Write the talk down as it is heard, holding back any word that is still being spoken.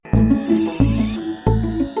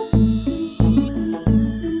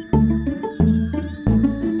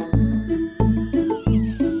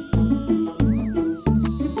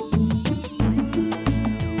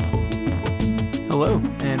Hello,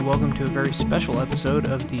 and welcome to a very special episode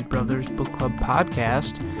of the Brothers Book Club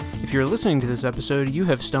podcast. If you're listening to this episode, you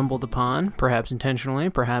have stumbled upon, perhaps intentionally,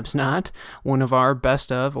 perhaps not, one of our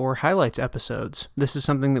best of or highlights episodes. This is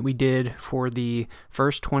something that we did for the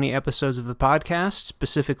first 20 episodes of the podcast,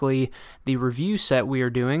 specifically the review set we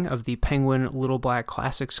are doing of the Penguin Little Black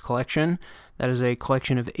Classics collection. That is a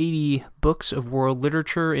collection of 80 books of world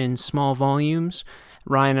literature in small volumes.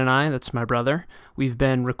 Ryan and I, that's my brother, we've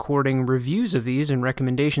been recording reviews of these and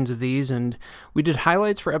recommendations of these, and we did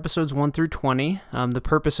highlights for episodes 1 through 20. The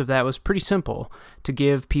purpose of that was pretty simple, to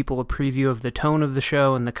give people a preview of the tone of the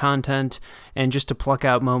show and the content, and just to pluck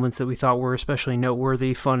out moments that we thought were especially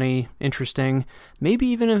noteworthy, funny, interesting, maybe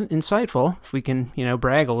even insightful, if we can,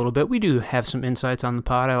 brag a little bit. We do have some insights on the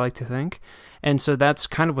pod, I like to think. And so that's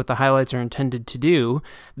kind of what the highlights are intended to do.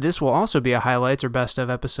 This will also be a highlights or best of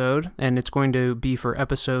episode, and it's going to be for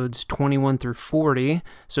episodes 21 through 40,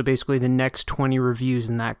 so basically the next 20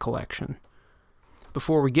 reviews in that collection.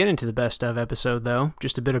 Before we get into the best of episode, though,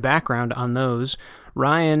 just a bit of background on those.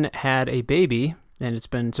 Ryan had a baby, and it's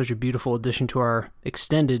been such a beautiful addition to our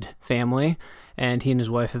extended family, and he and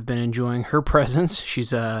his wife have been enjoying her presence. She's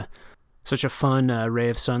such a fun ray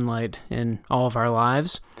of sunlight in all of our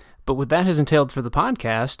lives. But what that has entailed for the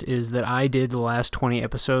podcast is that I did the last 20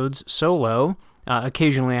 episodes solo.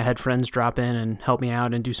 Occasionally I had friends drop in and help me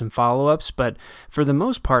out and do some follow-ups, but for the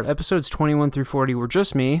most part, episodes 21 through 40 were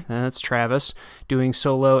just me, and that's Travis, doing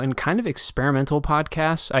solo and kind of experimental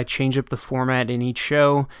podcasts. I changed up the format in each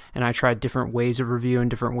show, and I tried different ways of review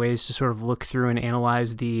and different ways to sort of look through and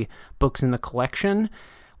analyze the books in the collection.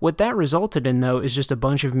 What that resulted in, though, is just a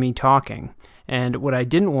bunch of me talking. And what I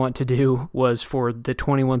didn't want to do was, for the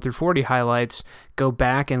 21 through 40 highlights, go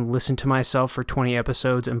back and listen to myself for 20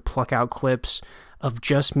 episodes and pluck out clips of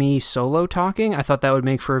just me solo talking. I thought that would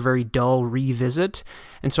make for a very dull revisit.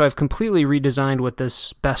 And so I've completely redesigned what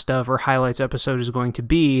this best of or highlights episode is going to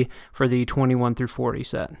be for the 21 through 40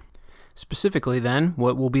 set. Specifically, then,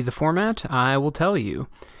 what will be the format? I will tell you.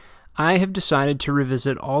 I have decided to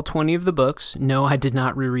revisit all 20 of the books. No, I did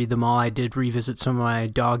not reread them all. I did revisit some of my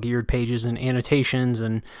dog-eared pages and annotations,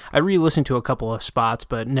 and I re-listened to a couple of spots,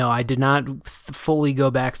 but no, I did not fully go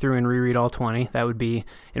back through and reread all 20. That would be,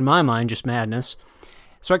 in my mind, just madness.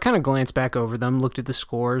 So I kind of glanced back over them, looked at the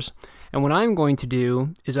scores, and what I'm going to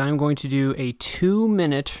do is I'm going to do a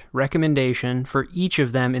 2-minute recommendation for each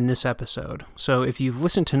of them in this episode. So if you've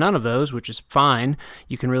listened to none of those, which is fine,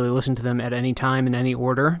 you can really listen to them at any time in any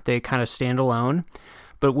order. They kind of stand alone.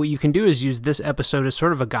 But what you can do is use this episode as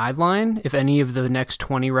sort of a guideline. If any of the next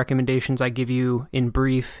 20 recommendations I give you in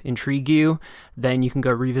brief intrigue you, then you can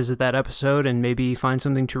go revisit that episode and maybe find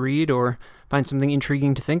something to read or find something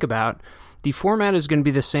intriguing to think about. The format is going to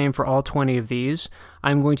be the same for all 20 of these.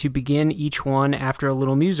 I'm going to begin each one after a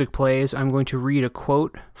little music plays. I'm going to read a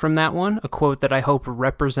quote from that one, a quote that I hope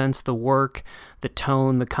represents the work, the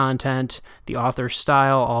tone, the content, the author's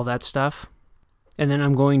style, all that stuff. And then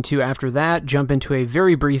I'm going to, after that, jump into a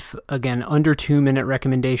very brief, again, under 2-minute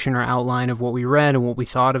recommendation or outline of what we read and what we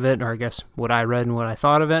thought of it, or I guess what I read and what I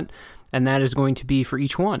thought of it. And that is going to be for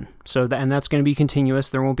each one. And that's going to be continuous.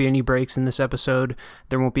 There won't be any breaks in this episode.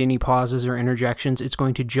 There won't be any pauses or interjections. It's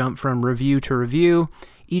going to jump from review to review.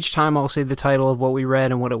 Each time I'll say the title of what we read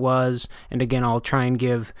and what it was, and again, I'll try and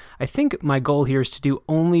give, I think my goal here is to do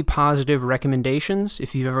only positive recommendations.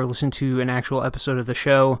 If you've ever listened to an actual episode of the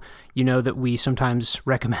show, you know that we sometimes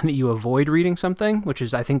recommend that you avoid reading something, which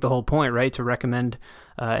is, I think, the whole point, right? To recommend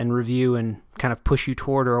and review and kind of push you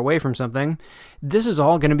toward or away from something. This is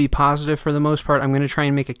all going to be positive for the most part. I'm going to try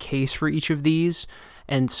and make a case for each of these.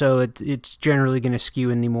 And so it's generally going to skew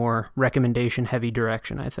in the more recommendation-heavy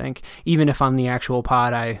direction, I think, even if on the actual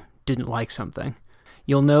pod I didn't like something.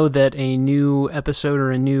 You'll know that a new episode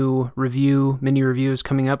or a new review, mini review, is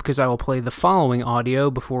coming up because I will play the following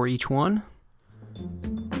audio before each one.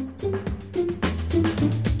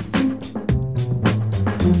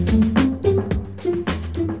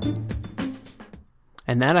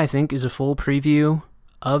 And that, I think, is a full preview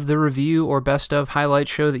of the review or best of highlight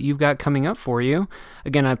show that you've got coming up for you.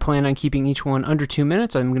 Again, I plan on keeping each one under 2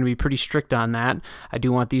 minutes. I'm going to be pretty strict on that. I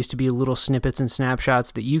do want these to be little snippets and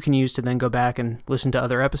snapshots that you can use to then go back and listen to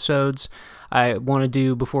other episodes. I want to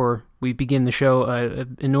do, before we begin the show,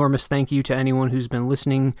 an enormous thank you to anyone who's been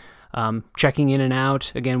listening, checking in and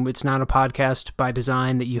out. Again, it's not a podcast by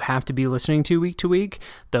design that you have to be listening to week,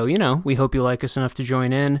 though, we hope you like us enough to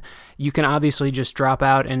join in. You can obviously just drop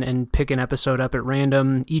out and pick an episode up at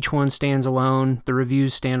random. Each one stands alone. The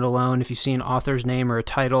reviews stand alone. If you see an author's name or a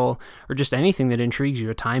title or just anything that intrigues you,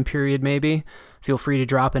 a time period maybe, feel free to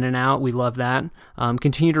drop in and out. We love that.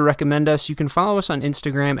 Continue to recommend us. You can follow us on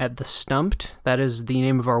Instagram at The Stumped. That is the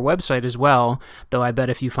name of our website as well, though I bet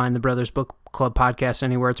if you find the Brothers Book Club podcast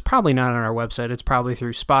anywhere, it's probably not on our website. It's probably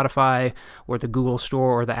through Spotify or the Google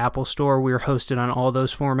Store or the Apple Store. We are hosted on all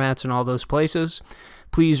those formats and all those places.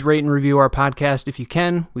 Please rate and review our podcast if you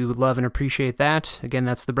can. We would love and appreciate that. Again,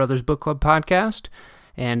 that's the Brothers Book Club podcast,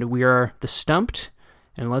 and we are The Stumped,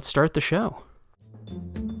 and let's start the show.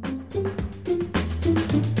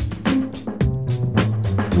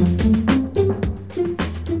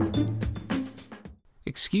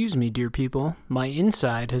 Excuse me, dear people. My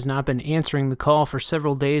inside has not been answering the call for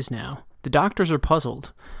several days now. The doctors are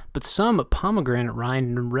puzzled, but some pomegranate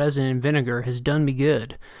rind and resin and vinegar has done me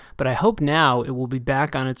good. But I hope now it will be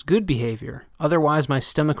back on its good behavior. Otherwise, my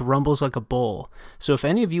stomach rumbles like a bull. So if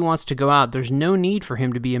any of you wants to go out, there's no need for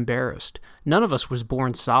him to be embarrassed. None of us was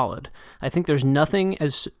born solid. I think there's nothing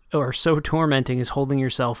so tormenting as holding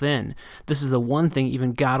yourself in. This is the one thing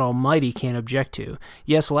even God Almighty can't object to.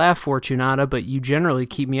 Yes, laugh, Fortunata, but you generally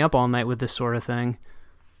keep me up all night with this sort of thing.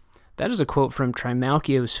 That is a quote from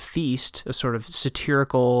Trimalchio's Feast, a sort of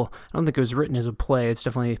satirical, I don't think it was written as a play, it's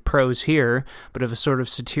definitely prose here, but of a sort of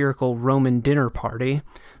satirical Roman dinner party.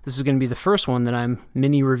 This is going to be the first one that I'm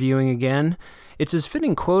mini-reviewing again. It's as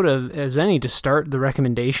fitting quote as any to start the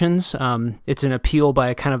recommendations. It's an appeal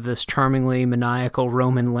by kind of this charmingly maniacal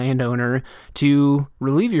Roman landowner to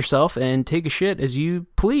relieve yourself and take a shit as you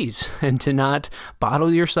please, and to not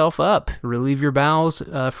bottle yourself up, relieve your bowels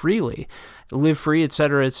freely. Live free,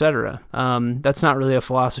 etc., etc. That's not really a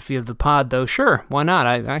philosophy of the pod, though. Sure, why not?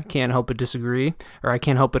 I can't help but disagree, or I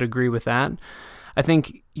can't help but agree with that. I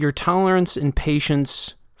think your tolerance and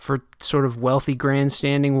patience for sort of wealthy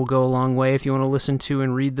grandstanding will go a long way if you want to listen to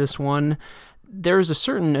and read this one. There's a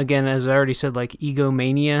certain, again, as I already said, like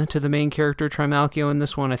egomania to the main character, Trimalchio, in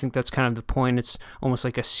this one. I think that's kind of the point. It's almost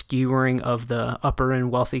like a skewering of the upper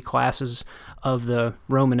and wealthy classes of the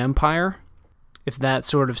Roman Empire. If that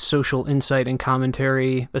sort of social insight and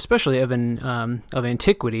commentary, especially of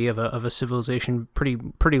antiquity, of a civilization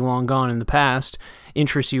pretty long gone in the past,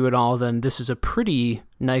 interests you at all, then this is a pretty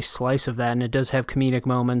nice slice of that, and it does have comedic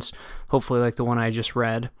moments, hopefully like the one I just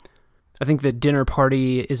read. I think the dinner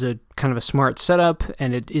party is a kind of a smart setup,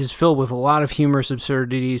 and it is filled with a lot of humorous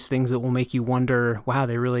absurdities, things that will make you wonder, wow,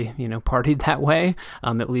 they really, partied that way.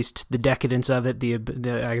 At least the decadence of it, the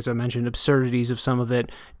as I mentioned, absurdities of some of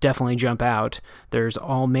it definitely jump out. There's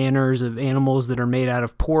all manners of animals that are made out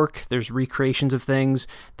of pork. There's recreations of things.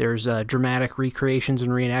 There's dramatic recreations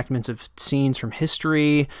and reenactments of scenes from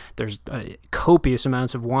history. There's copious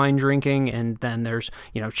amounts of wine drinking, and then there's,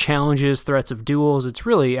 challenges, threats of duels. It's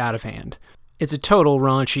really out of hand. It's a total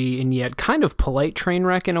raunchy and yet kind of polite train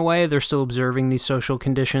wreck in a way. They're still observing these social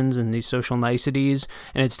conditions and these social niceties,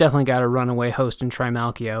 and it's definitely got a runaway host in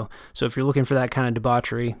Trimalchio. So if you're looking for that kind of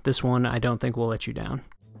debauchery, this one I don't think will let you down.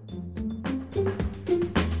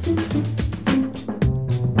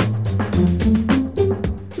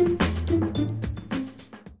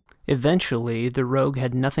 Eventually, the rogue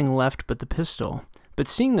had nothing left but the pistol. But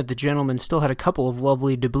seeing that the gentleman still had a couple of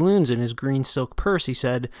lovely doubloons in his green silk purse, he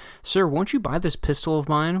said, "Sir, won't you buy this pistol of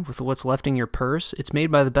mine with what's left in your purse? It's made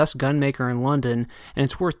by the best gunmaker in London, and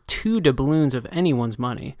it's worth 2 doubloons of anyone's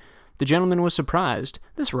money." The gentleman was surprised.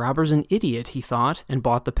 This robber's an idiot, he thought, and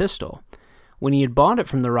bought the pistol. When he had bought it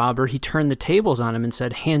from the robber, he turned the tables on him and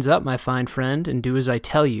said, "Hands up, my fine friend, and do as I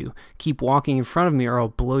tell you. Keep walking in front of me or I'll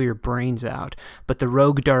blow your brains out." But the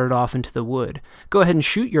rogue darted off into the wood. "Go ahead and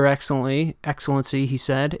shoot, your excellency," he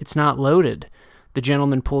said. "It's not loaded." The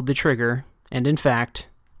gentleman pulled the trigger, and in fact,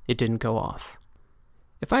 it didn't go off.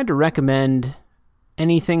 If I had to recommend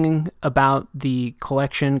anything about the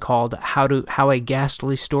collection called How a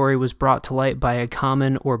Ghastly Story Was Brought to Light by a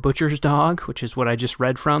Common or Butcher's Dog, which is what I just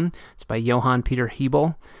read from. It's by Johann Peter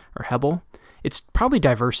Hebel. It's probably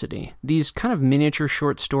diversity. These kind of miniature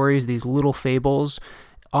short stories, these little fables,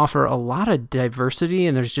 offer a lot of diversity,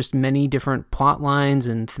 and there's just many different plot lines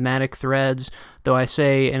and thematic threads, though I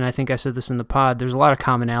say, and I think I said this in the pod, there's a lot of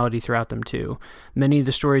commonality throughout them too. Many of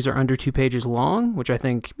the stories are under 2 pages long, which I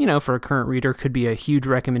think, for a current reader could be a huge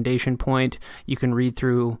recommendation point. You can read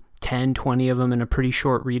through 10, 20 of them in a pretty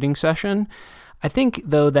short reading session. I think,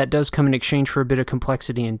 though, that does come in exchange for a bit of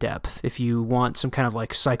complexity and depth. If you want some kind of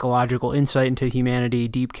like psychological insight into humanity,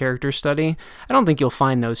 deep character study, I don't think you'll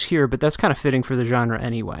find those here, but that's kind of fitting for the genre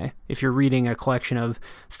anyway. If you're reading a collection of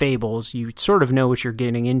fables, you sort of know what you're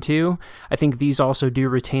getting into. I think these also do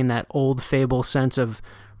retain that old fable sense of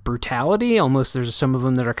brutality. Almost there's some of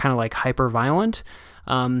them that are kind of like hyper-violent.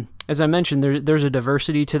 As I mentioned, there's a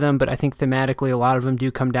diversity to them, but I think thematically a lot of them do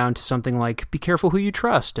come down to something like, be careful who you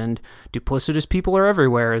trust, and duplicitous people are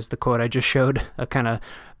everywhere, as the quote I just showed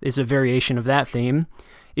is a variation of that theme.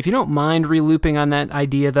 If you don't mind re-looping on that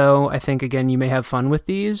idea, though, I think, again, you may have fun with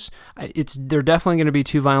these. They're definitely going to be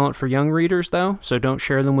too violent for young readers, though, so don't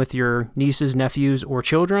share them with your nieces, nephews, or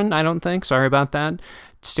children, I don't think. Sorry about that.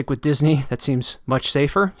 Stick with Disney. That seems much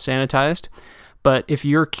safer, sanitized. But if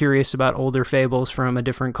you're curious about older fables from a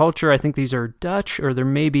different culture, I think these are Dutch, or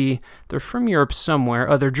they're from Europe somewhere.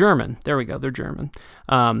 Oh, they're German. There we go, they're German.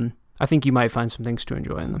 I think you might find some things to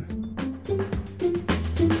enjoy in them.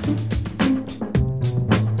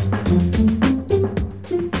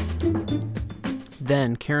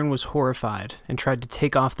 Then Karen was horrified and tried to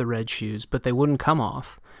take off the red shoes, but they wouldn't come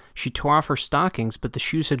off. She tore off her stockings, but the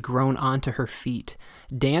shoes had grown onto her feet.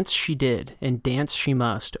 Dance she did, and dance she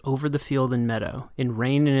must, over the field and meadow, in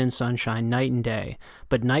rain and in sunshine, night and day,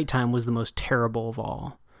 but nighttime was the most terrible of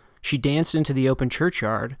all. She danced into the open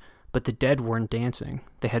churchyard, but the dead weren't dancing.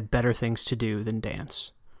 They had better things to do than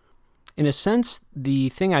dance. In a sense, the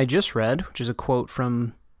thing I just read, which is a quote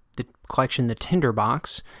from the collection The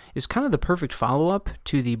Tinderbox, is kind of the perfect follow-up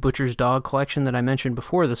to the Butcher's Dog collection that I mentioned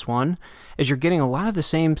before this one, as you're getting a lot of the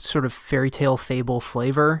same sort of fairy tale fable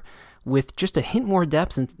flavor with just a hint more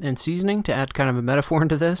depth and seasoning to add kind of a metaphor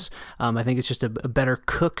into this. I think it's just a better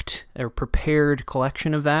cooked or prepared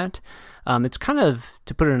collection of that. It's kind of,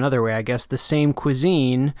 to put it another way, I guess, the same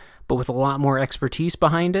cuisine, but with a lot more expertise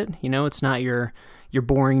behind it. You know, it's not your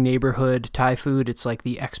boring neighborhood Thai food. It's like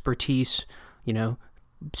the expertise,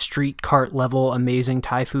 street cart level amazing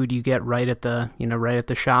Thai food you get right at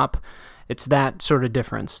the shop. It's that sort of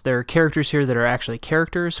difference. There are characters here that are actually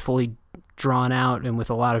characters, fully drawn out and with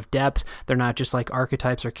a lot of depth. They're not just like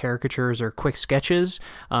archetypes or caricatures or quick sketches.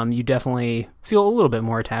 You definitely feel a little bit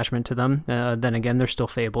more attachment to them. Then again, they're still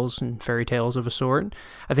fables and fairy tales of a sort.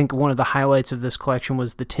 I think one of the highlights of this collection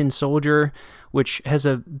was The Tin Soldier, which has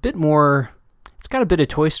a bit more... It's got a bit of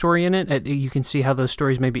Toy Story in it. You can see how those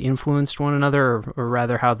stories maybe influenced one another, or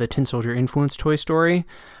rather how the Tin Soldier influenced Toy Story.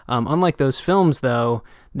 Unlike those films, though,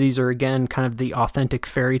 these are, again, kind of the authentic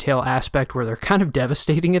fairy tale aspect where they're kind of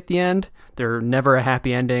devastating at the end. They're never a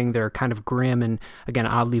happy ending. They're kind of grim and, again,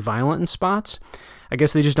 oddly violent in spots. I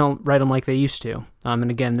guess they just don't write them like they used to. And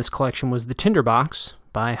again, this collection was The Tinderbox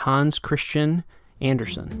by Hans Christian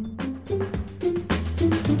Andersen.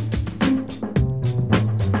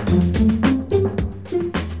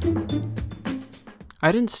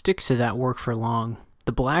 I didn't stick to that work for long.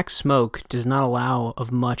 The black smoke does not allow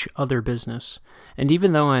of much other business, and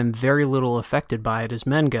even though I am very little affected by it as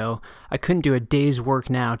men go, I couldn't do a day's work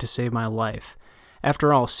now to save my life.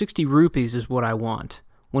 After all, 60 rupees is what I want.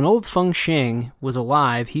 When old Feng Xing was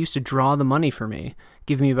alive, he used to draw the money for me,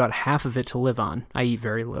 give me about half of it to live on. I eat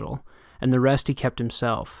very little. And the rest he kept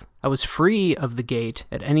himself. I was free of the gate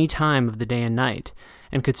at any time of the day and night,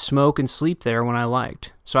 and could smoke and sleep there when I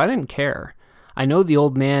liked, so I didn't care. I know the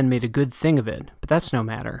old man made a good thing of it, but that's no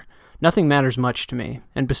matter. Nothing matters much to me,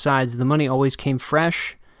 and besides, the money always came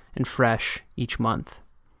fresh and fresh each month.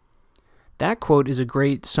 That quote is a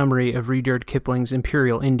great summary of Rudyard Kipling's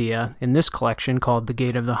Imperial India in this collection called The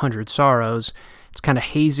Gate of the Hundred Sorrows. It's kind of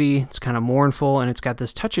hazy, it's kind of mournful, and it's got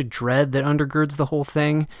this touch of dread that undergirds the whole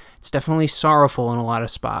thing. It's definitely sorrowful in a lot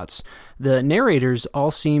of spots. The narrators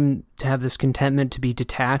all seem to have this contentment to be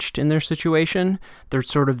detached in their situation. They're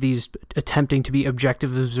sort of these attempting to be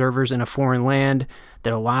objective observers in a foreign land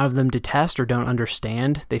that a lot of them detest or don't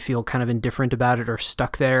understand. They feel kind of indifferent about it or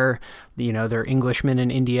stuck there. They're Englishmen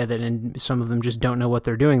in India some of them just don't know what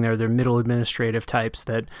they're doing there. They're middle administrative types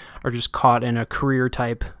that are just caught in a career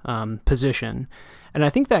type position. And I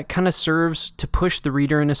think that kind of serves to push the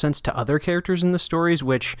reader, in a sense, to other characters in the stories,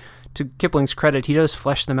 which, to Kipling's credit, he does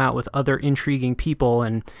flesh them out with other intriguing people,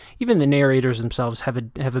 and even the narrators themselves have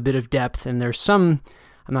a bit of depth, and there's some,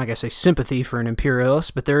 I'm not going to say sympathy for an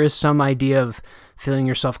imperialist, but there is some idea of feeling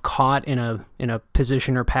yourself caught in a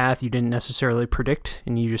position or path you didn't necessarily predict,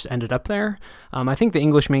 and you just ended up there. I think the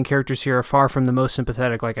English main characters here are far from the most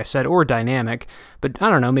sympathetic, like I said, or dynamic, but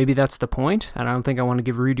I don't know, maybe that's the point. I don't think I want to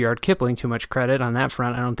give Rudyard Kipling too much credit on that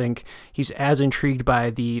front. I don't think he's as intrigued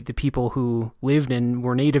by the people who lived and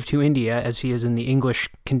were native to India as he is in the English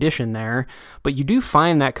condition there, but you do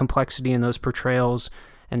find that complexity in those portrayals,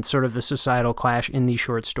 and sort of the societal clash in these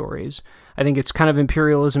short stories. I think it's kind of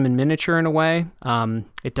imperialism in miniature in a way.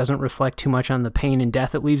 It doesn't reflect too much on the pain and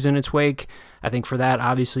death it leaves in its wake. I think for that,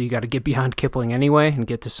 obviously, you got to get beyond Kipling anyway and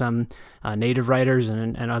get to some native writers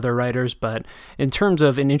and other writers. But in terms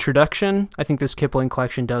of an introduction, I think this Kipling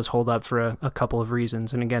collection does hold up for a couple of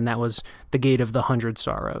reasons. And again, that was The Gate of the Hundred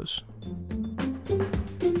Sorrows.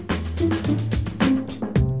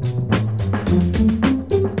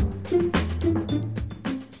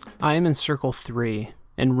 I am in Circle 3,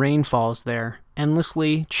 and rain falls there,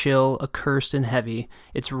 endlessly, chill, accursed, and heavy,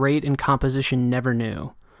 its rate and composition never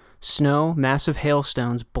new. Snow, massive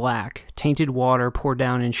hailstones, black, tainted water pour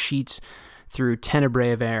down in sheets through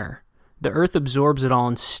tenebrae of air. The earth absorbs it all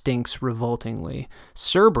and stinks revoltingly.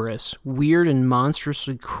 Cerberus, weird and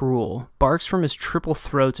monstrously cruel, barks from his triple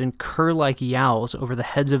throats and cur-like yowls over the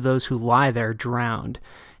heads of those who lie there drowned.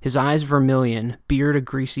 His eyes vermilion, beard a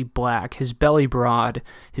greasy black, his belly broad,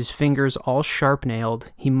 his fingers all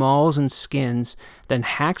sharp-nailed, he mauls and skins, then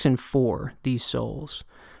hacks in four, these souls.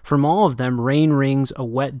 From all of them rain rings a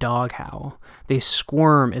wet dog howl. They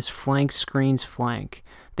squirm as flank screens flank.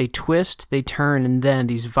 They twist, they turn, and then,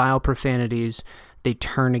 these vile profanities, they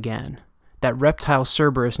turn again. That reptile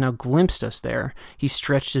Cerberus now glimpsed us there. He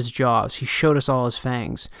stretched his jaws, he showed us all his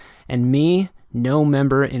fangs. And me, no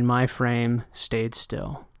member in my frame, stayed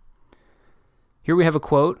still. Here we have a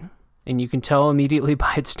quote, and you can tell immediately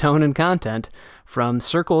by its tone and content, from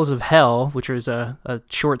Circles of Hell, which is a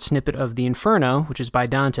short snippet of the Inferno, which is by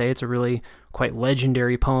Dante. It's a really quite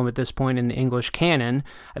legendary poem at this point in the English canon.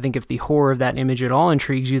 I think if the horror of that image at all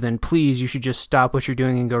intrigues you, then please, you should just stop what you're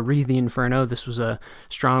doing and go read the Inferno. This was a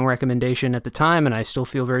strong recommendation at the time, and I still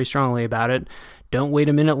feel very strongly about it. Don't wait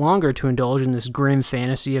a minute longer to indulge in this grim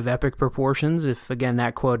fantasy of epic proportions, if, again,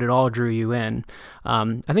 that quote at all drew you in.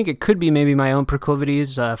 I think it could be maybe my own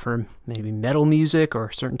proclivities for maybe metal music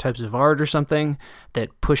or certain types of art or something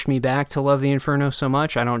that pushed me back to love the Inferno so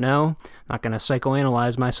much. I don't know. I'm not going to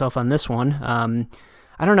psychoanalyze myself on this one.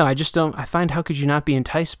 I don't know. I find how could you not be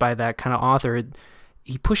enticed by that kind of author?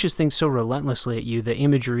 He pushes things so relentlessly at you, the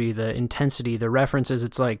imagery, the intensity, the references.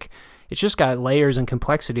 It's just got layers and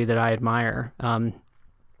complexity that I admire.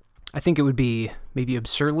 I think it would be maybe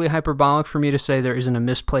absurdly hyperbolic for me to say there isn't a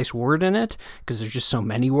misplaced word in it, because there's just so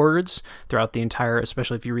many words throughout the entire,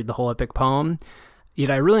 especially if you read the whole epic poem. Yet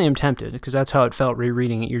I really am tempted, because that's how it felt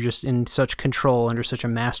rereading it. You're just in such control under such a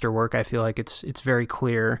masterwork. I feel like it's very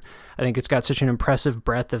clear. I think it's got such an impressive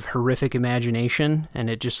breadth of horrific imagination, and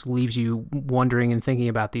it just leaves you wondering and thinking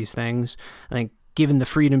about these things. I think given the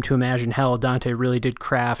freedom to imagine hell, Dante really did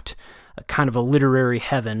craft a kind of a literary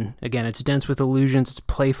heaven. Again, it's dense with allusions, it's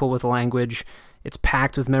playful with language, it's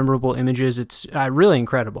packed with memorable images. It's really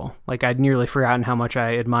incredible. Like, I'd nearly forgotten how much I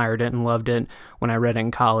admired it and loved it when I read it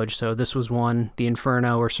in college. So this was one, The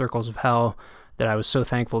Inferno or Circles of Hell, that I was so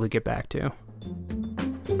thankful to get back to.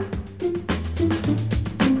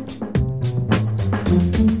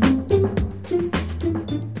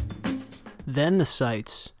 Then the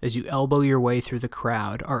sights, as you elbow your way through the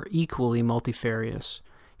crowd, are equally multifarious.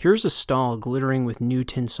 Here's a stall glittering with new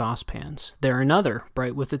tin saucepans. There another,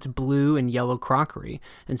 bright with its blue and yellow crockery,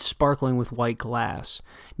 and sparkling with white glass.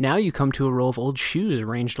 Now you come to a row of old shoes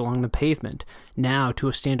arranged along the pavement. Now to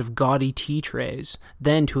a stand of gaudy tea trays.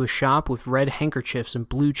 Then to a shop with red handkerchiefs and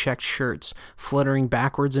blue checked shirts, fluttering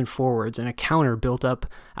backwards and forwards, and a counter built up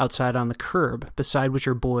outside on the curb, beside which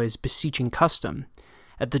are boys beseeching custom.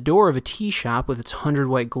 At the door of a tea shop with its 100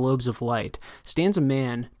 white globes of light stands a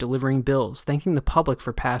man delivering bills, thanking the public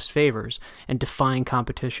for past favors, and defying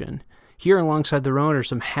competition. Here alongside the road are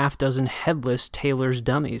some half-dozen headless tailor's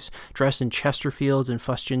dummies, dressed in Chesterfields and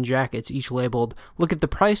fustian jackets, each labeled, "Look at the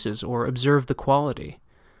prices," or "Observe the quality."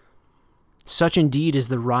 Such indeed is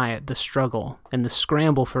the riot, the struggle, and the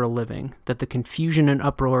scramble for a living, that the confusion and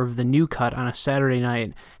uproar of the new cut on a Saturday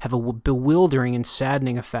night have a bewildering and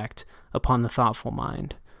saddening effect upon the thoughtful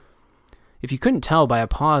mind. If you couldn't tell by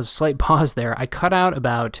a slight pause there, I cut out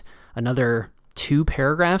about another 2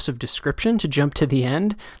 paragraphs of description to jump to the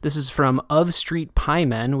end. This is from Of Street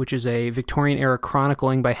Piemen, which is a Victorian-era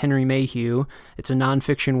chronicling by Henry Mayhew. It's a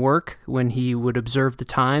nonfiction work when he would observe the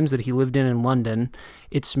times that he lived in London.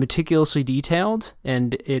 It's meticulously detailed,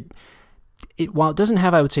 and while it doesn't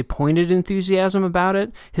have, I would say, pointed enthusiasm about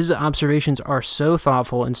it, his observations are so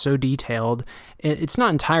thoughtful and so detailed. It's not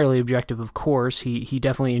entirely objective, of course. He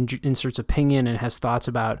definitely inserts opinion and has thoughts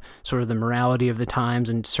about sort of the morality of the times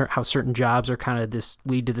and how certain jobs are kind of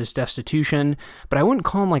lead to this destitution. But I wouldn't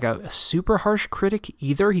call him like a super harsh critic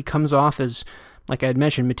either. He comes off as, like I had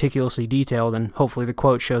mentioned, meticulously detailed, and hopefully the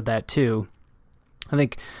quote showed that too. I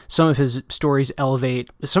think some of his stories elevate,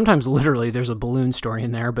 sometimes literally there's a balloon story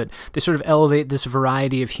in there, but they sort of elevate this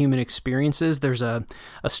variety of human experiences. There's a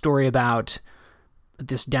story about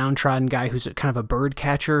this downtrodden guy who's kind of a bird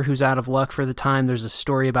catcher who's out of luck for the time. There's a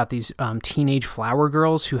story about these teenage flower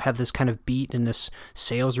girls who have this kind of beat in this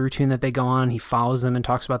sales routine that they go on. He follows them and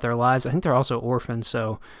talks about their lives. I think they're also orphans,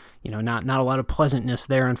 so not a lot of pleasantness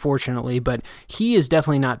there, unfortunately, but he is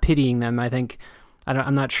definitely not pitying them. I think,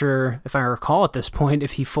 I'm not sure if I recall at this point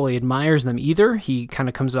if he fully admires them either. He kind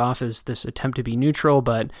of comes off as this attempt to be neutral,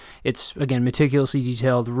 but it's, again, meticulously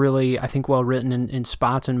detailed, really, I think, well written in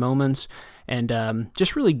spots and moments, and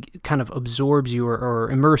just really kind of absorbs you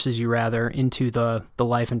or immerses you, rather, into the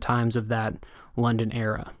life and times of that London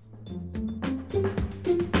era.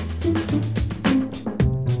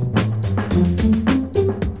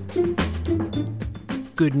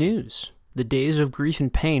 Good news. The days of grief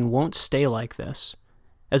and pain won't stay like this.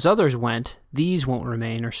 As others went, these won't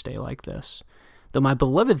remain or stay like this. Though my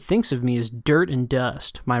beloved thinks of me as dirt and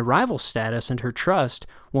dust, my rival status and her trust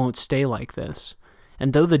won't stay like this.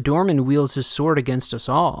 And though the doorman wields his sword against us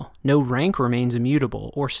all, no rank remains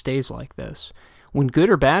immutable or stays like this. When good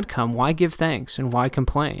or bad come, why give thanks and why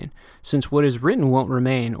complain, since what is written won't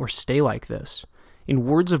remain or stay like this? In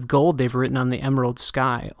words of gold they've written on the emerald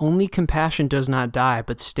sky, only compassion does not die,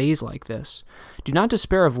 but stays like this. Do not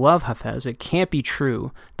despair of love, Hafez, it can't be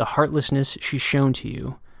true. The heartlessness she's shown to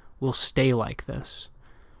you will stay like this.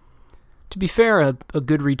 To be fair, a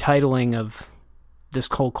good retitling of this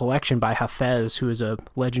whole collection by Hafez, who is a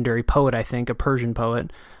legendary poet, I think, a Persian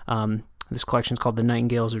poet. This collection is called The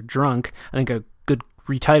Nightingales Are Drunk. I think a good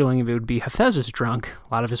retitling of it would be Hafez is Drunk.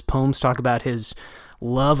 A lot of his poems talk about his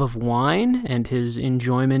love of wine and his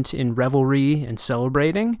enjoyment in revelry and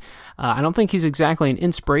celebrating. I don't think he's exactly an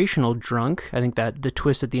inspirational drunk. I think that the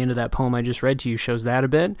twist at the end of that poem I just read to you shows that a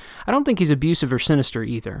bit. I don't think he's abusive or sinister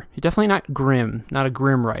either. He's definitely not grim, not a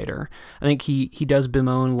grim writer. I think he does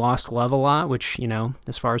bemoan lost love a lot, which,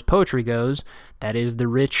 as far as poetry goes, that is the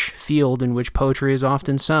rich field in which poetry is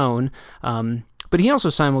often sown. But he also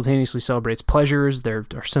simultaneously celebrates pleasures. There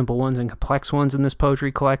are simple ones and complex ones in this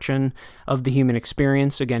poetry collection of the human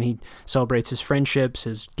experience. Again, he celebrates his friendships,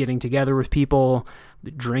 his getting together with people.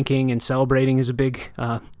 Drinking and celebrating is a big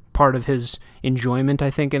part of his enjoyment,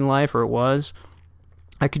 I think, in life, or it was.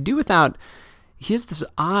 I could do without... He has this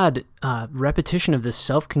odd repetition of this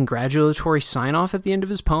self-congratulatory sign-off at the end of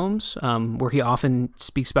his poems, where he often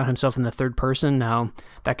speaks about himself in the third person. Now,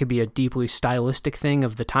 that could be a deeply stylistic thing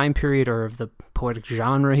of the time period or of the poetic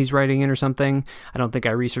genre he's writing in or something. I don't think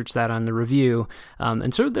I researched that on the review.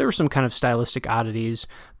 And so there were some kind of stylistic oddities,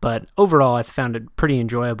 but overall I found it pretty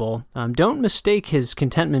enjoyable. Don't mistake his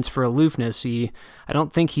contentments for aloofness. I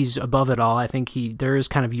don't think he's above it all. I think there is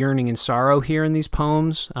kind of yearning and sorrow here in these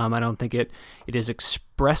poems. I don't think it is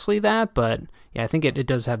expressly that, but yeah, I think it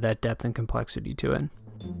does have that depth and complexity to it.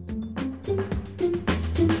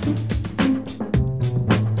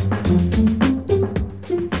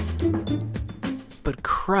 But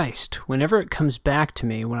Christ, whenever it comes back to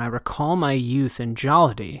me, when I recall my youth and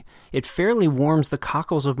jollity, it fairly warms the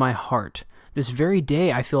cockles of my heart. This very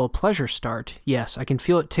day I feel a pleasure start. Yes, I can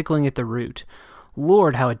feel it tickling at the root.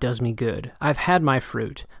 Lord, how it does me good. I've had my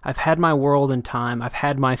fruit. I've had my world and time. I've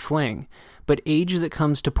had my fling. But age that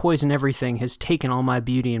comes to poison everything has taken all my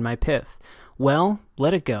beauty and my pith. Well,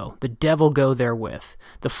 let it go. The devil go therewith.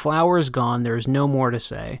 The flower is gone, there is no more to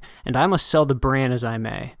say, and I must sell the bran as I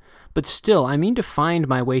may. But still, I mean to find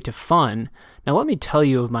my way to fun. Now let me tell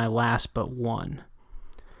you of my last but one.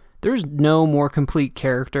 There's no more complete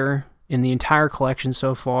character in the entire collection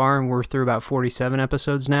so far, and we're through about 47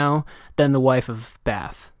 episodes now, than the wife of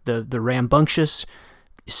Bath, the rambunctious,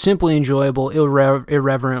 simply enjoyable,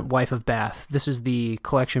 irreverent wife of Bath. This is the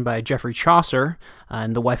collection by Geoffrey Chaucer,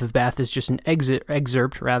 and the wife of Bath is just an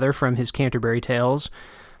excerpt from his Canterbury Tales.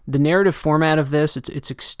 The narrative format of this, it's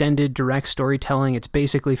extended direct storytelling. It's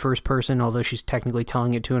basically first person, although she's technically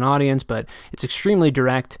telling it to an audience, but it's extremely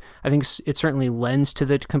direct. I think it certainly lends to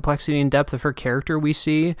the complexity and depth of her character we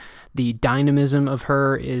see. The dynamism of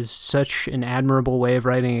her is such an admirable way of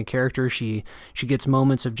writing a character. She gets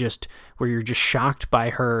moments of just where you're just shocked by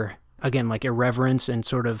her, again, like irreverence, and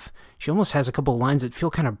sort of, she almost has a couple lines that feel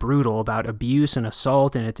kind of brutal about abuse and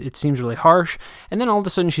assault, and it seems really harsh. And then all of a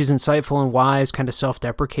sudden she's insightful and wise, kind of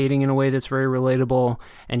self-deprecating in a way that's very relatable,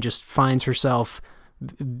 and just finds herself,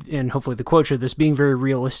 and hopefully the quote should this, being very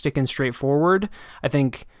realistic and straightforward. I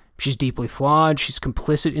think She's deeply flawed. She's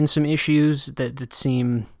complicit in some issues that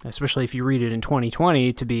seem, especially if you read it in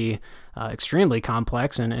 2020, to be extremely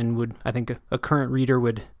complex and would, I think, a current reader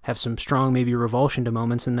would have some strong maybe revulsion to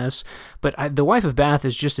moments in this. But The Wife of Bath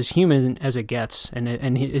is just as human as it gets, and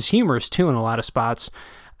is humorous too in a lot of spots.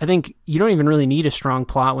 I think you don't even really need a strong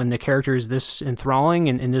plot when the character is this enthralling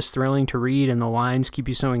and this thrilling to read and the lines keep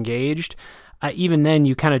you so engaged. Even then,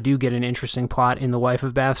 you kind of do get an interesting plot in the Wife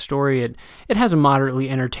of Bath story. It has a moderately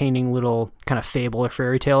entertaining little kind of fable or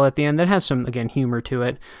fairy tale at the end that has some, again, humor to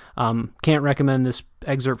it. Can't recommend this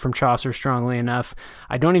excerpt from Chaucer strongly enough.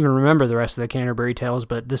 I don't even remember the rest of the Canterbury Tales,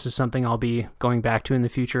 but this is something I'll be going back to in the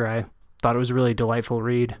future. I thought it was a really delightful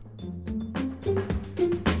read.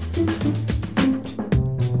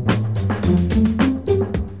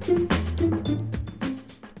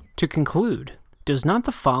 To conclude, does not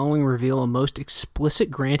the following reveal a most explicit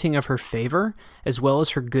granting of her favor, as well as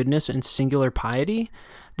her goodness and singular piety?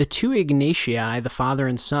 The two Ignatii, the father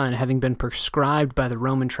and son, having been prescribed by the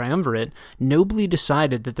Roman triumvirate, nobly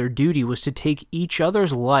decided that their duty was to take each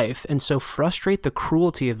other's life and so frustrate the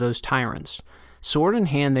cruelty of those tyrants. Sword in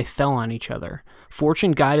hand, they fell on each other.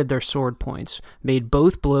 Fortune guided their sword points, made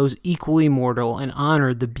both blows equally mortal, and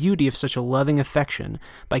honored the beauty of such a loving affection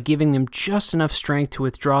by giving them just enough strength to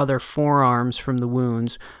withdraw their forearms from the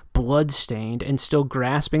wounds, blood-stained and still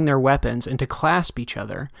grasping their weapons, and to clasp each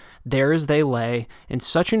other. There as they lay, in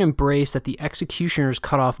such an embrace that the executioners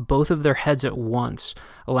cut off both of their heads at once,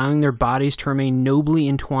 allowing their bodies to remain nobly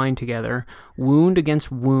entwined together, wound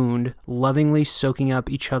against wound, lovingly soaking up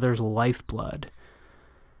each other's lifeblood.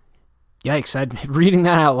 Yikes, reading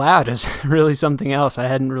that out loud is really something else. I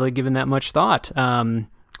hadn't really given that much thought.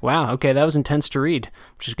 Wow, okay, that was intense to read.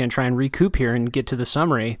 I'm just going to try and recoup here and get to the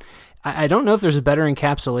summary. I don't know if there's a better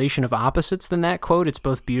encapsulation of opposites than that quote. It's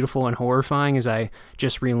both beautiful and horrifying, as I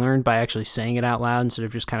just relearned by actually saying it out loud instead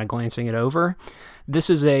of just kind of glancing it over. This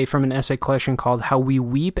is from an essay collection called How We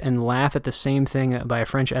Weep and Laugh at the Same Thing by a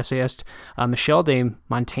French essayist, Michel de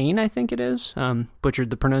Montaigne, I think it is. Butchered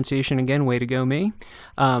the pronunciation again, way to go me.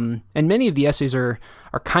 And many of the essays are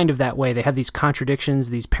kind of that way. They have these contradictions,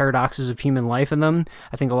 these paradoxes of human life in them.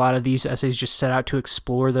 I think a lot of these essays just set out to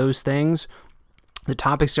explore those things. The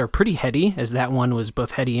topics are pretty heady, as that one was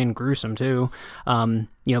both heady and gruesome too.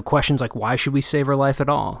 Questions like, why should we save our life at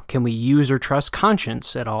all? Can we use or trust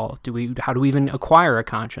conscience at all? How do we even acquire a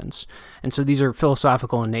conscience? And so these are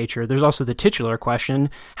philosophical in nature. There's also the titular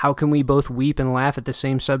question, how can we both weep and laugh at the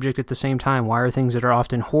same subject at the same time? Why are things that are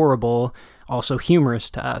often horrible also humorous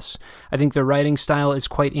to us? I think the writing style is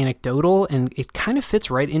quite anecdotal, and it kind of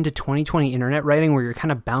fits right into 2020 internet writing, where you're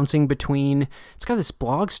kind of bouncing between, it's got this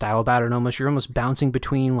blog style about it almost. You're almost bouncing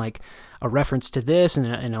between like a reference to this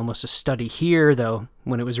and almost a study here, though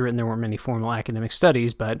when it was written there weren't many formal academic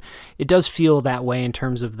studies, but it does feel that way in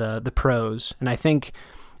terms of the prose. And I think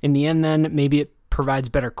in the end then maybe it provides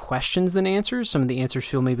better questions than answers. Some of the answers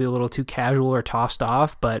feel maybe a little too casual or tossed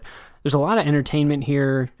off, but there's a lot of entertainment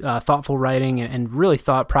here, thoughtful writing, and really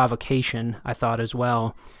thought provocation, I thought, as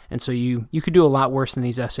well. And so you could do a lot worse than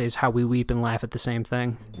these essays, How We Weep and Laugh at the Same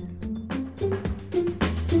Thing.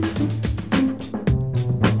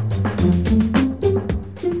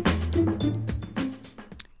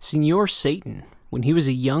 Signor Satan, when he was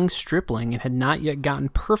a young stripling and had not yet gotten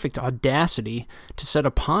perfect audacity to set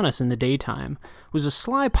upon us in the daytime, was a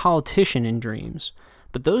sly politician in dreams.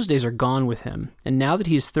 But those days are gone with him, and now that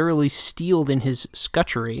he is thoroughly steeled in his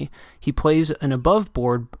scutchery, he plays above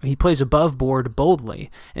board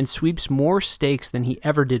boldly, and sweeps more stakes than he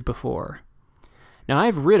ever did before. Now I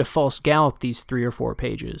have rid a false gallop these 3 or 4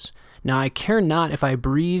 pages. Now I care not if I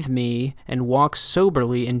breathe me and walk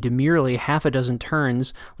soberly and demurely 6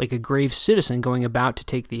 turns like a grave citizen going about to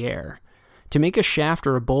take the air. To make a shaft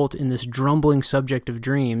or a bolt in this drumbling subject of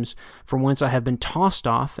dreams, from whence I have been tossed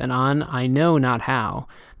off and on I know not how,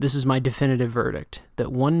 this is my definitive verdict,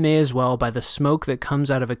 that one may as well by the smoke that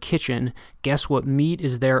comes out of a kitchen guess what meat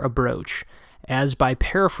is there abroach, as by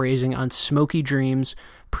paraphrasing on smoky dreams,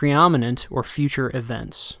 preeminent or future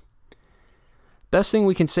events. Best thing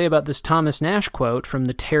we can say about this Thomas Nash quote from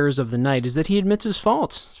The Terrors of the Night is that he admits his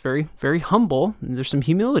faults. It's very, very humble. There's some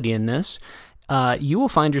humility in this. You will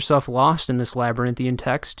find yourself lost in this labyrinthian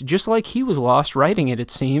text, just like he was lost writing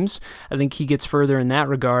it seems. I think he gets further in that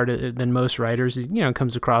regard than most writers. He,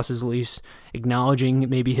 comes across as at least acknowledging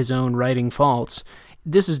maybe his own writing faults.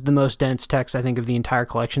 This is the most dense text, I think, of the entire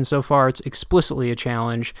collection so far. It's explicitly a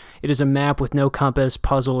challenge. It is a map with no compass,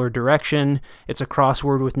 puzzle, or direction. It's a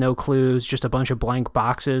crossword with no clues, just a bunch of blank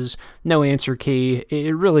boxes, no answer key.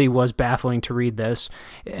 It really was baffling to read this.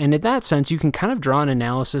 And in that sense, you can kind of draw an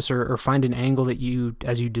analysis or find an angle that you,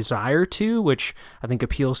 as you desire to, which I think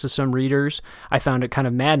appeals to some readers. I found it kind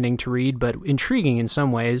of maddening to read, but intriguing in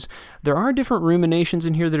some ways. There are different ruminations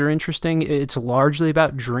in here that are interesting. It's largely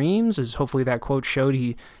about dreams, as hopefully that quote showed.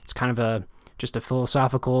 It's kind of just a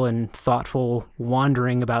philosophical and thoughtful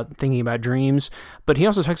wandering about thinking about dreams. But he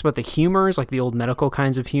also talks about the humors, like the old medical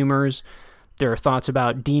kinds of humors. There are thoughts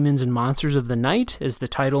about demons and monsters of the night, as the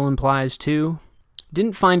title implies too.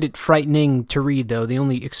 Didn't find it frightening to read, though. The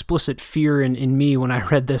only explicit fear in me when I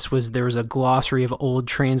read this was there was a glossary of old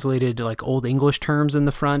translated, like old English terms in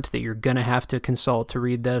the front that you're going to have to consult to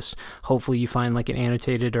read this. Hopefully you find like an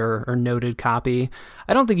annotated or noted copy.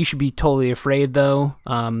 I don't think you should be totally afraid, though,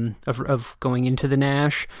 of going into the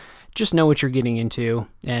Nash. Just know what you're getting into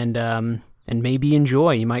and maybe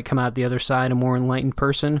enjoy. You might come out the other side a more enlightened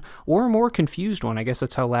person or a more confused one. I guess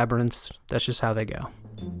that's how labyrinths, that's just how they go.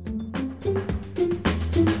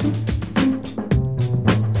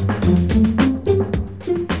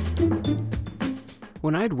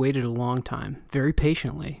 When I had waited a long time, very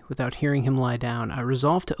patiently, without hearing him lie down, I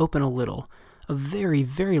resolved to open a very,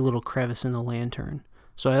 very little crevice in the lantern.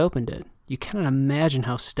 So I opened it. You cannot imagine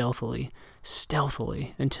how stealthily,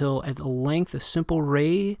 until at length a simple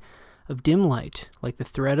ray of dim light, like the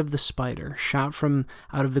thread of the spider, shot from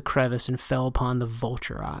out of the crevice and fell upon the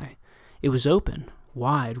vulture eye. It was open,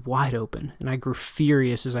 wide open, and I grew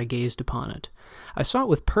furious as I gazed upon it. I saw it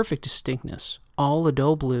with perfect distinctness, all a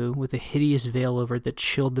dull blue, with a hideous veil over it that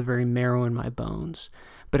chilled the very marrow in my bones.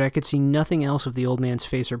 But I could see nothing else of the old man's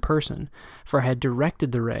face or person, for I had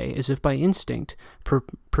directed the ray, as if by instinct,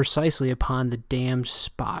 precisely upon the damned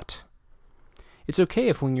spot. It's okay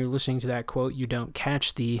if when you're listening to that quote you don't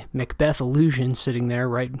catch the Macbeth illusion sitting there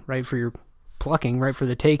right for your plucking, right for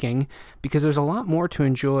the taking, because there's a lot more to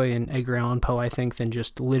enjoy in Edgar Allan Poe, I think, than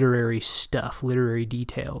just literary stuff, literary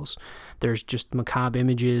details. There's just macabre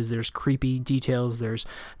images, there's creepy details, there's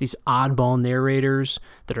these oddball narrators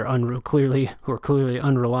that are clearly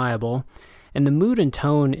unreliable. And the mood and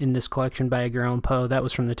tone in this collection by Edgar Allan Poe, that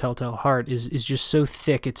was from The Telltale Heart, is just so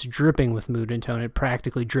thick, it's dripping with mood and tone. It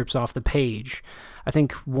practically drips off the page. I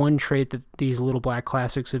think one trait that these little black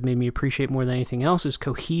classics have made me appreciate more than anything else is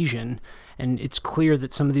cohesion. And it's clear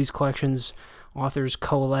that some of these collections, authors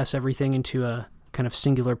coalesce everything into a kind of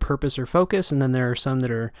singular purpose or focus, and then there are some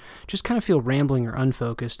that are just kind of feel rambling or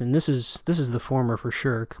unfocused, and this is the former for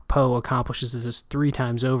sure. Poe accomplishes this 3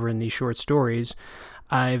 times over in these short stories.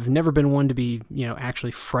 I've never been one to be,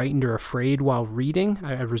 actually frightened or afraid while reading.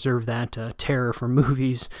 I reserve that terror for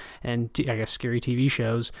movies and I guess scary TV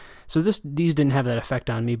shows. So these didn't have that effect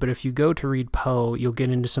on me, but if you go to read Poe, you'll get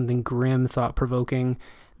into something grim, thought-provoking,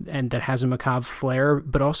 and that has a macabre flair,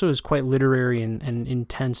 but also is quite literary and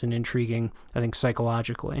intense and intriguing, I think,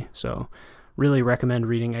 psychologically. So really recommend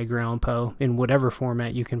reading Edgar Allan Poe in whatever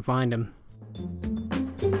format you can find him.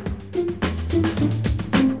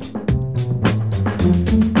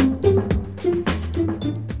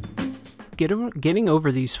 Getting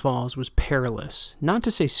over these falls was perilous, not to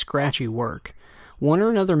say scratchy work. One or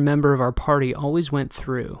another member of our party always went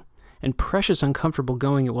through, and precious uncomfortable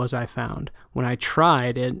going it was, I found, when I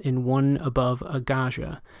tried it in one above a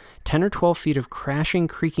gauja. 10 or 12 feet of crashing,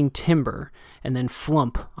 creaking timber, and then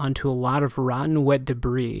flump onto a lot of rotten, wet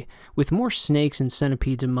debris, with more snakes and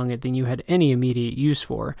centipedes among it than you had any immediate use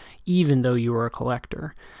for, even though you were a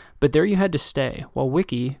collector. But there you had to stay, while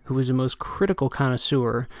Wiki, who was a most critical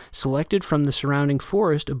connoisseur, selected from the surrounding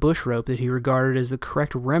forest a bush rope that he regarded as the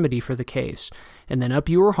correct remedy for the case, and then up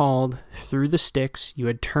you were hauled, through the sticks you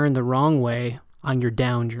had turned the wrong way, on your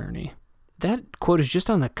down journey. That quote is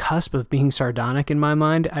just on the cusp of being sardonic in my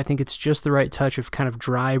mind. I think it's just the right touch of kind of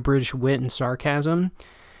dry British wit and sarcasm.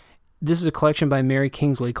 This is a collection by Mary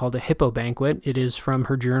Kingsley called A Hippo Banquet. It is from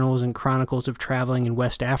her journals and chronicles of traveling in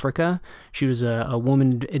West Africa. She was a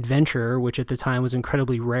woman adventurer, which at the time was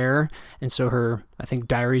incredibly rare, and so her, I think,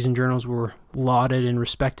 diaries and journals were lauded and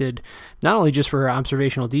respected, not only just for her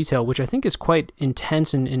observational detail, which I think is quite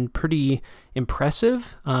intense and pretty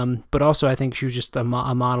impressive, but also I think she was just a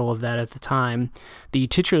model of that at the time. The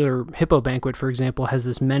titular Hippo Banquet, for example, has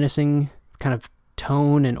this menacing kind of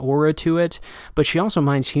tone and aura to it, but she also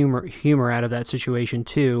mines humor out of that situation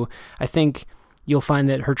too. I think you'll find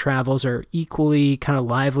that her travels are equally kind of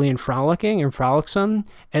lively and frolicking and frolicsome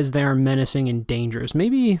as they are menacing and dangerous,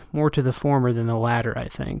 maybe more to the former than the latter, I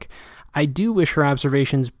think. I do wish her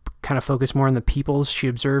observations kind of focus more on the peoples she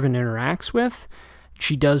observes and interacts with.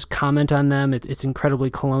 she does comment on them. It's incredibly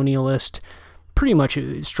colonialist, pretty much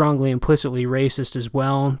strongly implicitly racist as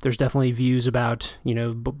well. There's definitely views about,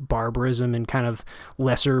 barbarism and kind of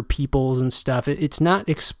lesser peoples and stuff. It's not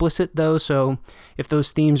explicit though, so if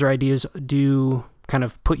those themes or ideas do kind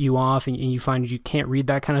of put you off and you find you can't read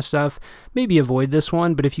that kind of stuff, maybe avoid this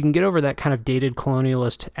one. But if you can get over that kind of dated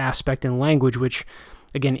colonialist aspect in language, which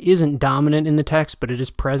again isn't dominant in the text, but it is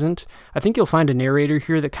present, I think you'll find a narrator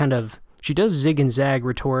here that kind of, she does zig and zag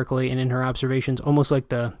rhetorically and in her observations, almost like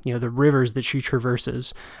the rivers that she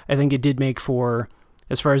traverses. I think it did make for,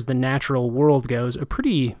 as far as the natural world goes, a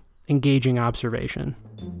pretty engaging observation.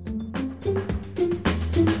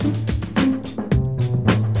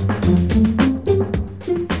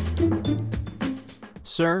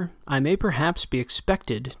 Sir, I may perhaps be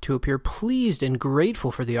expected to appear pleased and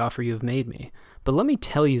grateful for the offer you have made me, but let me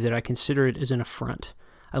tell you that I consider it as an affront.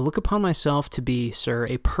 I look upon myself to be, sir,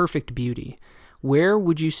 a perfect beauty. Where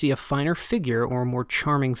would you see a finer figure or a more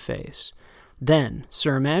charming face? Then,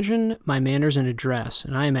 sir, imagine my manners and address,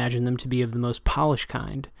 and I imagine them to be of the most polished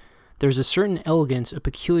kind. There's a certain elegance, a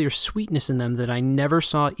peculiar sweetness in them that I never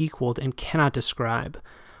saw equaled and cannot describe.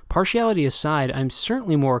 Partiality aside, I'm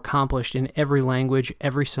certainly more accomplished in every language,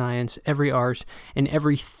 every science, every art, and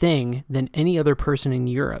everything than any other person in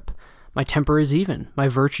Europe. My temper is even, my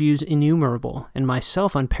virtues innumerable, and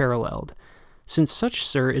myself unparalleled. Since such,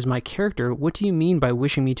 sir, is my character, what do you mean by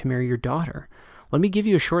wishing me to marry your daughter? Let me give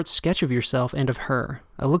you a short sketch of yourself and of her.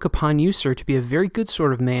 I look upon you, sir, to be a very good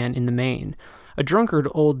sort of man in the main. A drunkard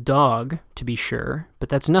old dog, to be sure, but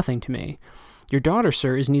that's nothing to me. Your daughter,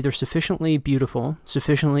 sir, is neither sufficiently beautiful,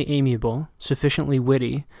 sufficiently amiable, sufficiently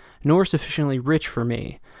witty, nor sufficiently rich for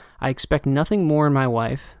me. I expect nothing more in my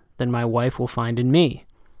wife than my wife will find in me.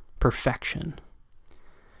 Perfection.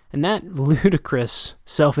 And that ludicrous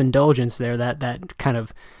self-indulgence there, that kind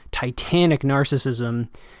of titanic narcissism,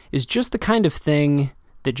 is just the kind of thing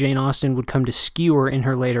that Jane Austen would come to skewer in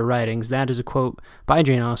her later writings. That is a quote by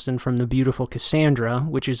Jane Austen from The Beautiful Cassandra,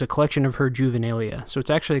 which is a collection of her juvenilia. So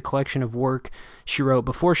it's actually a collection of work she wrote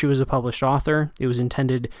before she was a published author. It was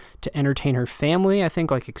intended to entertain her family, I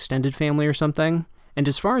think like extended family or something. And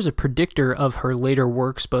as far as a predictor of her later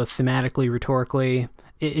works, both thematically, rhetorically,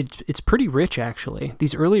 it's pretty rich, actually.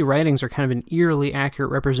 These early writings are kind of an eerily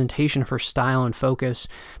accurate representation of her style and focus.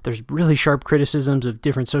 There's really sharp criticisms of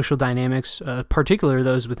different social dynamics, particularly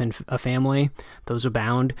those within a family. Those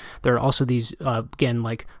abound. There are also these, again,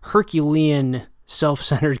 like Herculean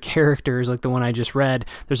self-centered characters like the one I just read.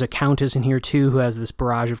 There's a countess in here too who has this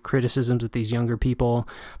barrage of criticisms at these younger people.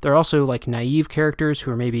 There are also like naive characters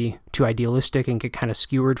who are maybe too idealistic and get kind of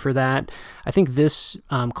skewered for that. I think this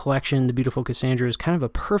collection, The Beautiful Cassandra, is kind of a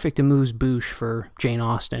perfect amuse-bouche for Jane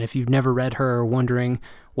Austen. If you've never read her or wondering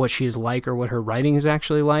what she is like or what her writing is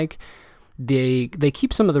actually like, They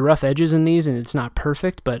keep some of the rough edges in these, and it's not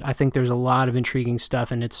perfect, but I think there's a lot of intriguing stuff,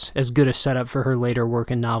 and it's as good a setup for her later work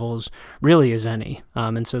in novels really as any.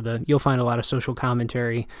 And so you'll find a lot of social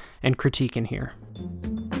commentary and critique in here.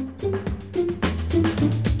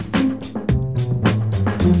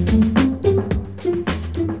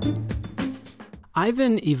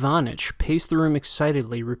 Ivan Ivanitch paced the room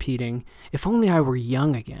excitedly, repeating, "If only I were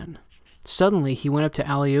young again." Suddenly, he went up to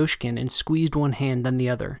Alyoshin and squeezed one hand, then the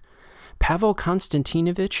other. "Pavel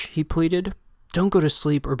Konstantinovich," he pleaded, "don't go to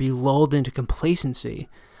sleep or be lulled into complacency.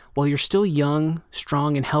 While you're still young,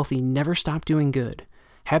 strong, and healthy, never stop doing good.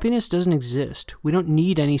 Happiness doesn't exist. We don't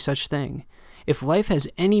need any such thing. If life has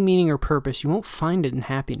any meaning or purpose, you won't find it in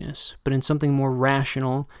happiness, but in something more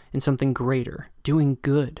rational, in something greater, doing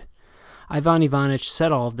good." Ivan Ivanitch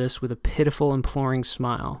said all of this with a pitiful, imploring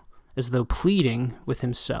smile, as though pleading with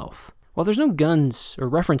himself. While there's no guns or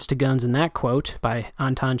reference to guns in that quote by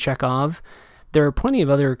Anton Chekhov, there are plenty of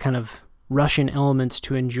other kind of Russian elements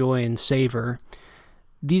to enjoy and savor.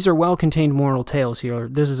 These are well-contained moral tales here.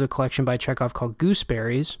 This is a collection by Chekhov called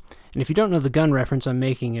Gooseberries, and if you don't know the gun reference I'm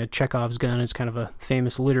making, Chekhov's gun is kind of a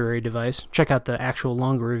famous literary device. Check out the actual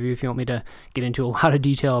longer review if you want me to get into a lot of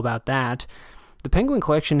detail about that. The Penguin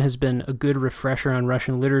Collection has been a good refresher on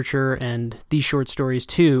Russian literature, and these short stories,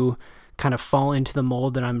 too, kind of fall into the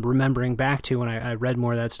mold that I'm remembering back to when I read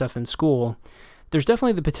more of that stuff in school. There's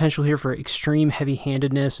definitely the potential here for extreme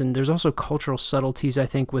heavy-handedness, and there's also cultural subtleties, I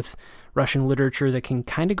think, with Russian literature that can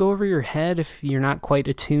kind of go over your head if you're not quite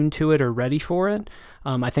attuned to it or ready for it.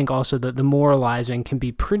 I think also that the moralizing can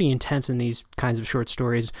be pretty intense in these kinds of short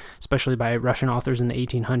stories, especially by Russian authors in the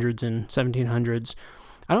 1800s and 1700s.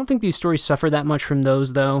 I don't think these stories suffer that much from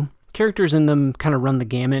those, though. characters in them kind of run the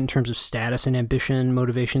gamut in terms of status and ambition,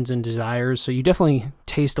 motivations and desires, so you definitely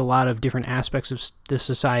taste a lot of different aspects of this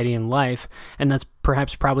society and life, and that's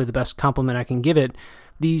perhaps probably the best compliment I can give it.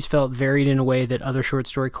 These felt varied in a way that other short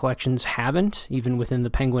story collections haven't, even within the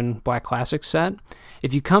Penguin Black Classics set.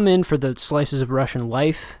 If you come in for the slices of Russian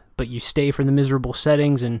life, but you stay for the miserable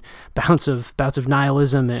settings and bouts of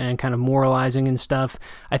nihilism and kind of moralizing and stuff,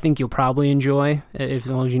 I think you'll probably enjoy, as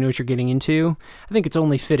long as you know what you're getting into. I think it's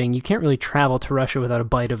only fitting. You can't really travel to Russia without a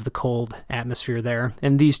bite of the cold atmosphere there,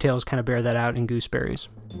 and these tales kind of bear that out in Gooseberries.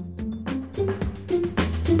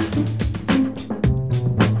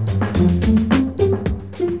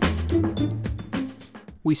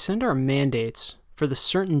 We send our mandates for the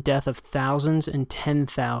certain death of thousands and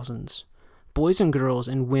 10,000s. Boys and girls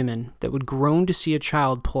and women that would groan to see a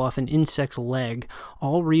child pull off an insect's leg,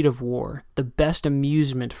 all read of war, the best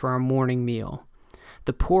amusement for our morning meal.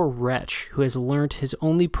 The poor wretch who has learnt his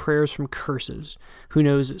only prayers from curses, who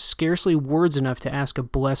knows scarcely words enough to ask a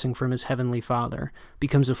blessing from his heavenly Father,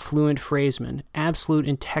 becomes a fluent phraseman, absolute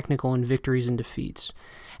and technical in victories and defeats.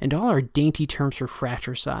 And all our dainty terms for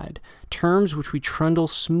fratricide, terms which we trundle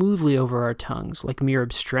smoothly over our tongues like mere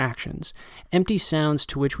abstractions, empty sounds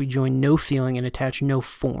to which we join no feeling and attach no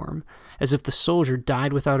form, as if the soldier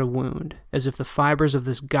died without a wound, as if the fibers of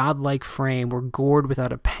this godlike frame were gored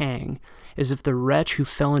without a pang, as if the wretch who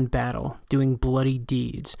fell in battle, doing bloody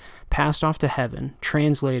deeds, passed off to heaven,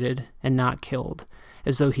 translated and not killed,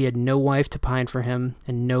 as though he had no wife to pine for him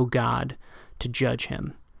and no God to judge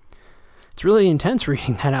him. It's really intense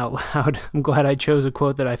reading that out loud. I'm glad I chose a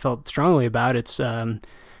quote that I felt strongly about. It's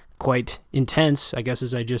quite intense, I guess,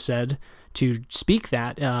 as I just said, to speak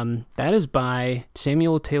that. That is by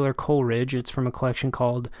Samuel Taylor Coleridge. It's from a collection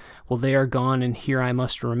called Well, They Are Gone and Here I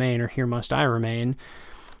Must Remain, or Here Must I Remain.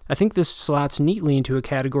 I think this slots neatly into a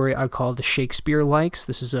category I call the Shakespeare likes.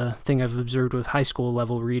 This is a thing I've observed with high school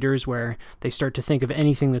level readers where they start to think of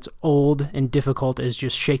anything that's old and difficult as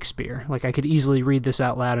just Shakespeare. Like, I could easily read this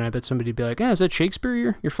out loud and I bet somebody would be like, is that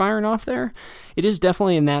Shakespeare you're firing off there? It is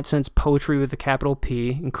definitely in that sense poetry with a capital P,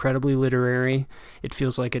 incredibly literary. It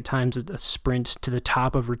feels like at times a sprint to the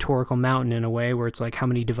top of rhetorical mountain in a way where it's like, how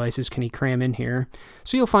many devices can he cram in here?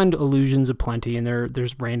 So you'll find allusions aplenty, and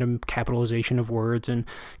there's random capitalization of words and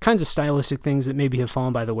kinds of stylistic things that maybe have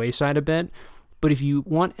fallen by the wayside a bit. But if you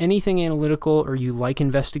want anything analytical, or you like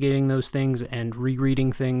investigating those things and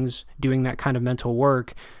rereading things, doing that kind of mental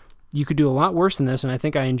work, you could do a lot worse than this, and I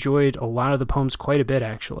think I enjoyed a lot of the poems quite a bit,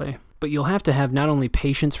 actually. But you'll have to have not only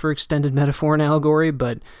patience for extended metaphor and allegory,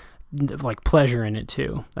 but like pleasure in it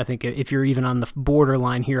too. I think if you're even on the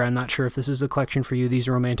borderline here, I'm not sure if this is a collection for you. These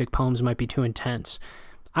romantic poems might be too intense.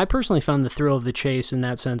 I personally found the thrill of the chase in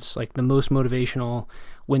that sense like the most motivational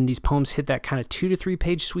when these poems hit that kind of 2 to 3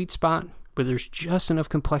 page sweet spot where there's just enough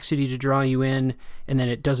complexity to draw you in, and then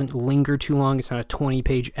it doesn't linger too long. It's not a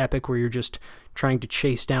 20-page epic where you're just trying to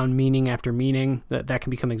chase down meaning after meaning. That can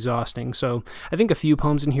become exhausting. So I think a few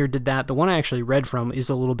poems in here did that. The one I actually read from is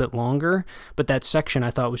a little bit longer, but that section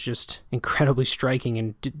I thought was just incredibly striking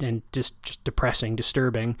and just depressing,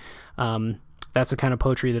 disturbing. That's the kind of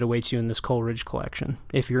poetry that awaits you in this Coleridge collection,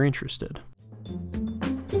 if you're interested.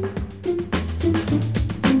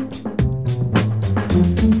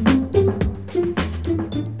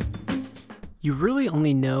 You really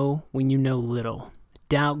only know when you know little.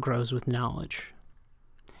 Doubt grows with knowledge.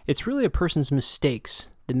 It's really a person's mistakes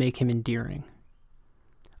that make him endearing.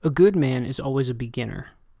 A good man is always a beginner.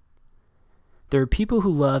 There are people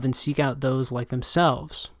who love and seek out those like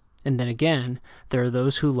themselves, and then again, there are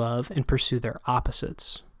those who love and pursue their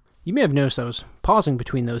opposites. You may have noticed I was pausing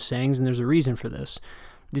between those sayings, and there's a reason for this.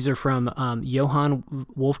 These are from Johann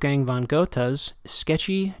Wolfgang von Goethe's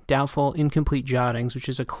Sketchy, Doubtful, Incomplete Jottings, which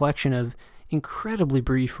is a collection of incredibly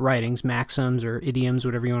brief writings, maxims or idioms,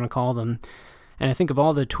 whatever you want to call them. And I think of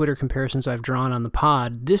all the Twitter comparisons I've drawn on the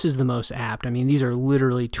pod, this is the most apt. I mean, these are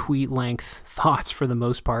literally tweet-length thoughts for the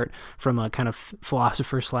most part from a kind of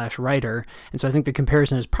philosopher/writer. And so I think the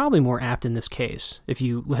comparison is probably more apt in this case. If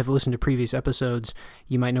you have listened to previous episodes,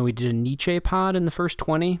 you might know we did a Nietzsche pod in the first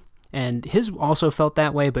 20. And his also felt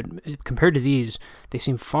that way, but compared to these, they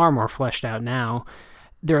seem far more fleshed out now.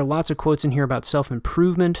 There are lots of quotes in here about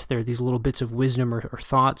self-improvement. There are these little bits of wisdom or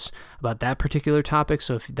thoughts about that particular topic.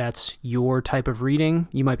 So if that's your type of reading,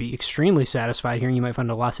 you might be extremely satisfied here and you might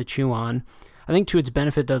find a lot to chew on. I think to its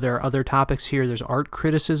benefit, though, there are other topics here. There's art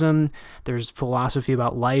criticism. There's philosophy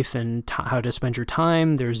about life and how to spend your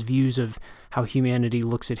time. There's views of how humanity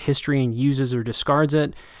looks at history and uses or discards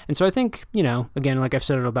it. And so I think, again, like I've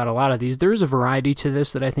said about a lot of these, there is a variety to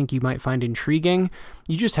this that I think you might find intriguing.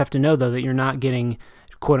 You just have to know, though, that you're not getting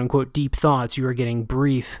quote-unquote deep thoughts. You are getting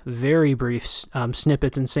very brief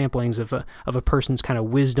snippets and samplings of a person's kind of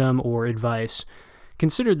wisdom or advice.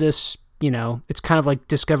 Consider this, it's kind of like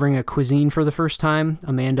discovering a cuisine for the first time.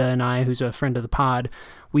 Amanda and I, who's a friend of the pod,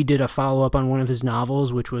 we did a follow-up on one of his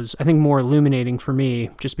novels, which was, I think, more illuminating for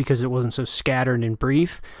me, just because it wasn't so scattered and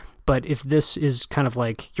brief. But if this is kind of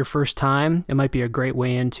like your first time, it might be a great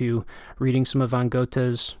way into reading some of Von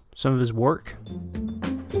Goethe's, some of his work.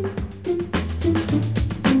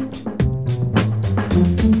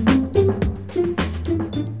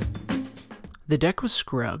 The deck was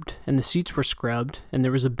scrubbed, and the seats were scrubbed, and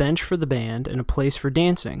there was a bench for the band, and a place for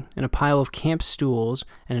dancing, and a pile of camp stools,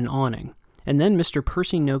 and an awning. And then Mr.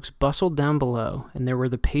 Percy Noakes bustled down below, and there were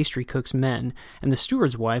the pastry cook's men, and the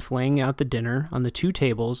steward's wife laying out the dinner on the 2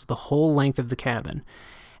 tables the whole length of the cabin.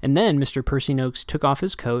 And then Mr. Percy Noakes took off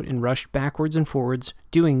his coat and rushed backwards and forwards,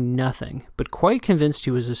 doing nothing, but quite convinced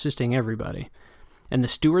he was assisting everybody. And the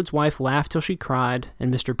steward's wife laughed till she cried,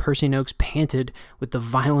 and Mr. Percy Noakes panted with the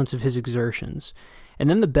violence of his exertions. And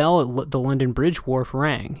then the bell at the London Bridge wharf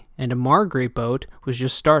rang, and a Margate boat was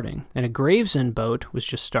just starting, and a Gravesend boat was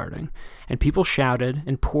just starting, and people shouted,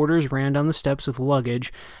 and porters ran down the steps with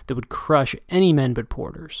luggage that would crush any men but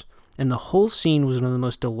porters. And the whole scene was one of the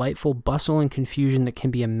most delightful bustle and confusion that can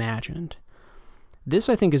be imagined. This,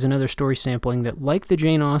 I think, is another story sampling that, like the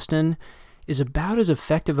Jane Austen, is about as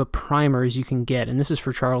effective a primer as you can get, and this is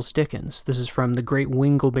for Charles Dickens. This is from The Great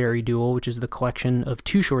Wingleberry Duel, which is the collection of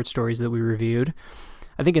 2 short stories that we reviewed.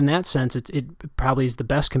 I think in that sense, it probably is the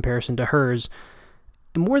best comparison to hers.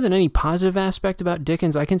 And more than any positive aspect about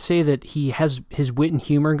Dickens, I can say that he has his wit and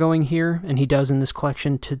humor going here, and he does in this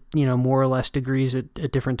collection to, more or less degrees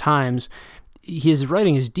at different times. His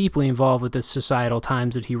writing is deeply involved with the societal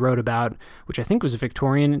times that he wrote about, which I think was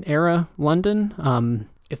Victorian era London.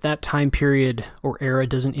 If that time period or era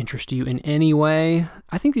doesn't interest you in any way,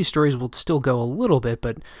 I think these stories will still go a little bit,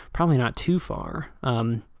 but probably not too far.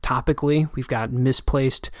 Topically, we've got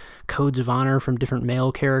misplaced codes of honor from different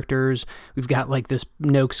male characters. We've got like this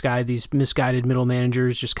Noakes guy, these misguided middle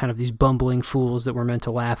managers, just kind of these bumbling fools that we're meant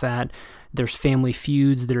to laugh at. There's family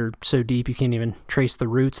feuds that are so deep you can't even trace the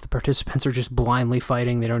roots. The participants are just blindly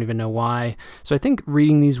fighting. They don't even know why. So I think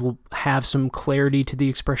reading these will have some clarity to the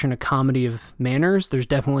expression of comedy of manners. There's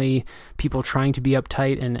definitely people trying to be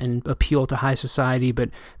uptight and appeal to high society,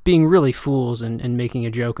 but being really fools and making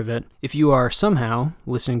a joke of it. If you are somehow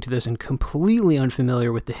listening to this and completely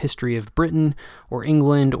unfamiliar with the history of Britain or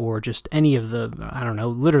England or just any of the,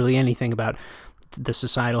 literally anything about the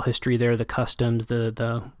societal history there, the customs,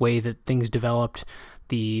 the way that things developed,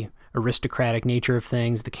 the aristocratic nature of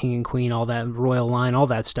things, the king and queen, all that royal line, all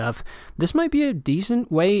that stuff. This might be a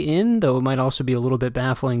decent way in, though it might also be a little bit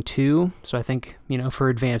baffling too. So I think, for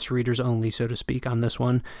advanced readers only, so to speak, on this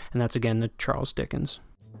one. And that's, again, the Charles Dickens.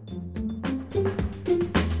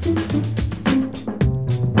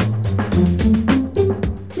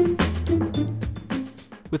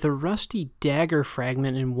 With a rusty dagger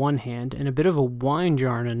fragment in one hand and a bit of a wine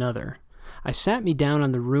jar in another, I sat me down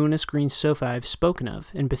on the ruinous green sofa I have spoken of,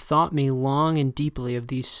 and bethought me long and deeply of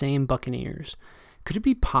these same buccaneers. Could it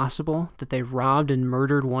be possible that they robbed and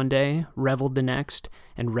murdered one day, reveled the next,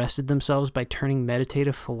 and rested themselves by turning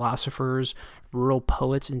meditative philosophers, rural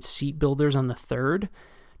poets, and seat builders on the third?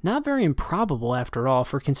 Not very improbable, after all,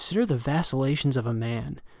 for consider the vacillations of a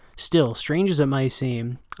man. Still, strange as it might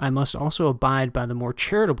seem, I must also abide by the more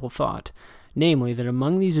charitable thought, namely that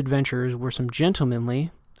among these adventurers were some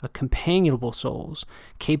gentlemanly, companionable souls,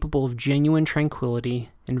 capable of genuine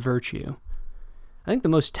tranquility and virtue. I think the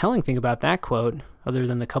most telling thing about that quote, other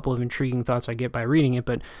than the couple of intriguing thoughts I get by reading it,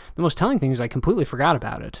 but the most telling thing is I completely forgot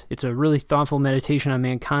about it. It's a really thoughtful meditation on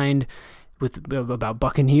mankind about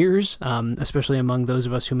buccaneers, especially among those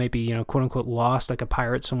of us who might be, quote-unquote lost, like a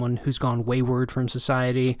pirate, someone who's gone wayward from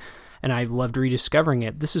society, and I loved rediscovering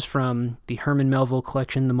it. This is from the Herman Melville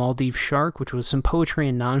collection, The Maldive Shark, which was some poetry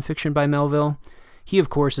and nonfiction by Melville. He, of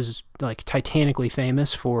course, is titanically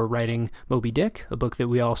famous for writing Moby Dick, a book that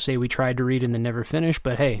we all say we tried to read and then never finished,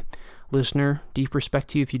 but hey, listener, deep respect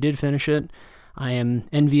to you if you did finish it. I am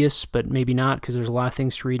envious, but maybe not, because there's a lot of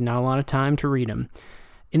things to read, not a lot of time to read them.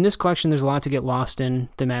 In this collection, there's a lot to get lost in,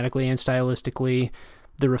 thematically and stylistically.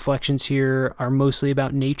 The reflections here are mostly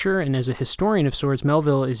about nature, and as a historian of sorts,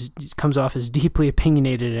 Melville comes off as deeply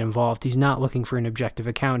opinionated and involved. He's not looking for an objective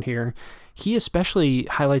account here. He especially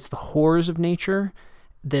highlights the horrors of nature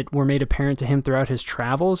that were made apparent to him throughout his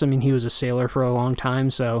travels. I mean, he was a sailor for a long time,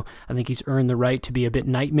 so I think he's earned the right to be a bit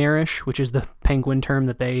nightmarish, which is the Penguin term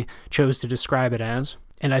that they chose to describe it as.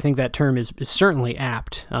 And I think that term is certainly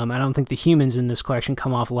apt. I don't think the humans in this collection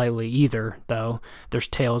come off lightly either, though. There's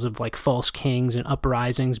tales of like false kings and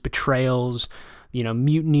uprisings, betrayals,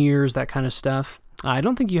 mutineers, that kind of stuff. I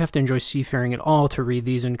don't think you have to enjoy seafaring at all to read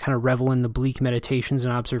these and kind of revel in the bleak meditations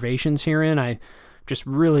and observations herein. I just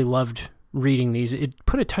really loved reading these. It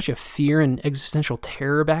put a touch of fear and existential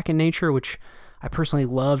terror back in nature, which I personally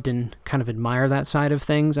loved and kind of admire that side of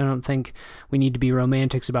things. I don't think we need to be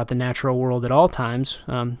romantics about the natural world at all times,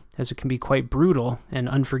 as it can be quite brutal and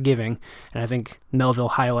unforgiving. And I think Melville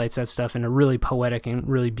highlights that stuff in a really poetic and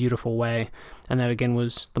really beautiful way. And that, again,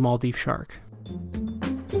 was The Maldive Shark.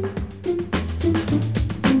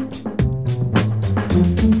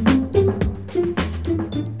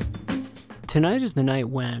 Tonight is the night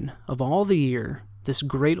when, of all the year, this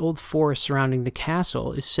great old forest surrounding the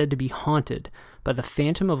castle is said to be haunted by the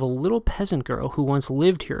phantom of a little peasant girl who once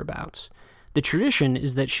lived hereabouts. The tradition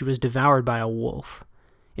is that she was devoured by a wolf.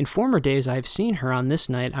 In former days I have seen her on this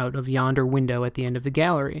night out of yonder window at the end of the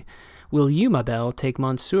gallery. Will you, ma belle, take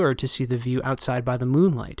Monsieur to see the view outside by the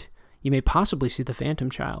moonlight? You may possibly see the phantom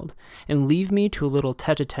child, and leave me to a little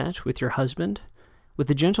tete-a-tete with your husband? With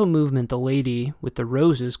a gentle movement the lady with the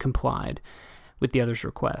roses complied with the other's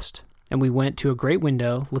request, and we went to a great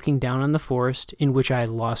window looking down on the forest in which I had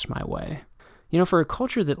lost my way. For a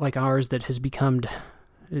culture that like ours that has become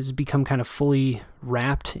kind of fully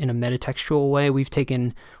wrapped in a metatextual way, we've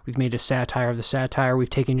made a satire of the satire, we've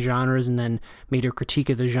taken genres and then made a critique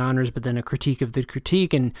of the genres, but then a critique of the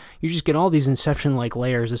critique, and you just get all these Inception-like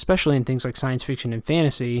layers, especially in things like science fiction and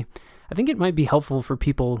fantasy. I think it might be helpful for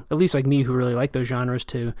people, at least like me, who really like those genres,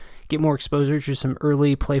 to get more exposure to some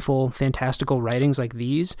early, playful, fantastical writings like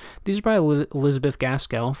these. These are by Elizabeth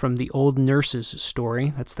Gaskell from The Old Nurse's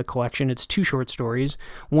Story. That's the collection. It's 2 short stories.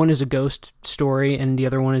 One is a ghost story, and the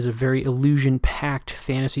other one is a very illusion-packed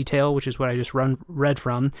fantasy tale, which is what I just read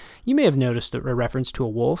from. You may have noticed a reference to a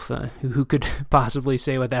wolf. Who could possibly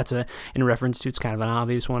say what that's in reference to? It's kind of an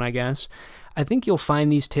obvious one, I guess. I think you'll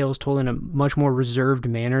find these tales told in a much more reserved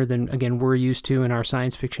manner than, again, we're used to in our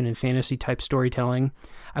science fiction and fantasy type storytelling.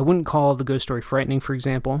 I wouldn't call the ghost story frightening, for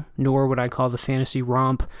example, nor would I call the fantasy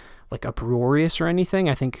romp like uproarious or anything.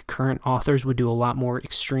 I think current authors would do a lot more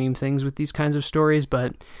extreme things with these kinds of stories,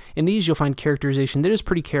 but in these you'll find characterization that is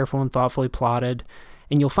pretty careful and thoughtfully plotted,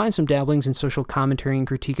 and you'll find some dabblings in social commentary and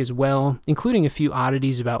critique as well, including a few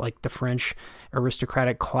oddities about like the French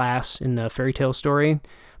aristocratic class in the fairy tale story.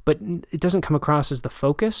 But it doesn't come across as the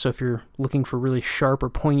focus, so if you're looking for really sharp or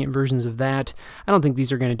poignant versions of that, I don't think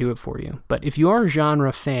these are going to do it for you. But if you are a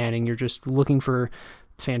genre fan and you're just looking for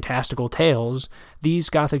fantastical tales, these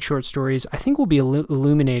Gothic short stories I think will be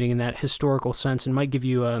illuminating in that historical sense and might give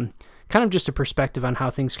you kind of just a perspective on how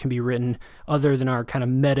things can be written other than our kind of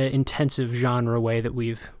meta-intensive genre way that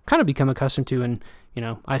we've kind of become accustomed to and,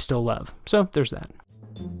 I still love. So there's that.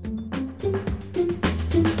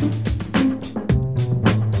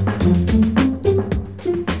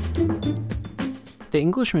 The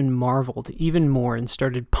Englishman marveled even more and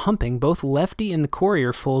started pumping both Lefty and the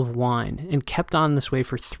courier full of wine, and kept on this way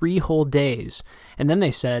for 3 whole days, and then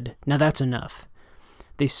they said, "Now that's enough."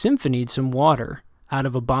 They symphonied some water out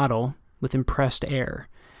of a bottle with impressed air,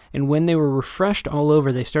 and when they were refreshed all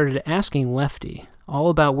over, they started asking Lefty all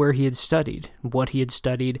about where he had studied, what he had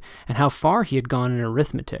studied, and how far he had gone in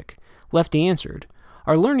arithmetic. Lefty answered,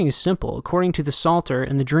 "Our learning is simple, according to the Psalter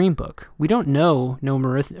and the Dream Book. We don't know no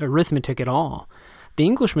arithmetic at all." The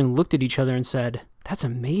Englishmen looked at each other and said, "That's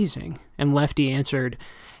amazing." And Lefty answered,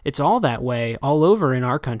 "It's all that way, all over in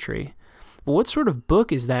our country." "But what sort of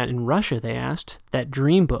book is that in Russia?" they asked. "That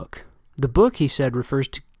Dream Book." "The book," he said, refers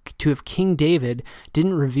to if King David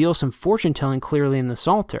didn't reveal some fortune-telling clearly in the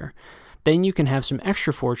Psalter. Then you can have some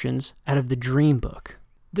extra fortunes out of the Dream Book.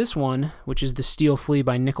 This one, which is The Steel Flea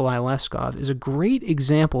by Nikolai Leskov, is a great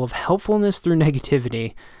example of helpfulness through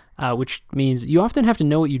negativity, which means you often have to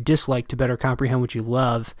know what you dislike to better comprehend what you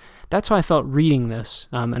love. That's how I felt reading this,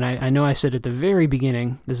 and I know I said at the very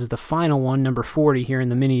beginning, this is the final one, number 40 here in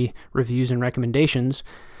the mini reviews and recommendations.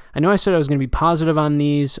 I know I said I was going to be positive on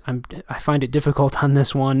these. I find it difficult on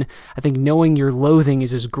this one. I think knowing your loathing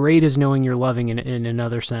is as great as knowing you're loving in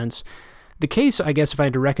another sense. The case, I guess, if I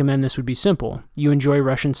had to recommend this would be simple. You enjoy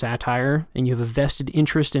Russian satire, and you have a vested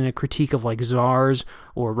interest in a critique of like czars,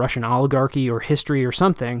 or Russian oligarchy, or history, or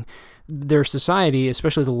something. Their society,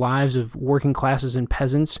 especially the lives of working classes and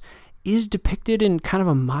peasants, is depicted in kind of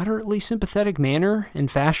a moderately sympathetic manner and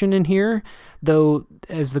fashion in here, though,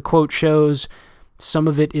 as the quote shows, some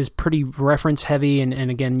of it is pretty reference-heavy, and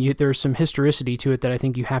again, there's some historicity to it that I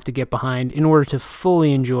think you have to get behind in order to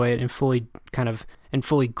fully enjoy it and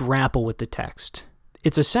fully grapple with the text.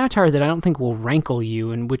 it's a satire that I don't think will rankle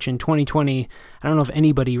you, and which in 2020, I don't know if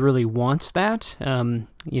anybody really wants that.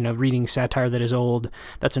 Reading satire that is old,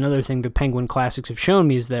 that's another thing the Penguin Classics have shown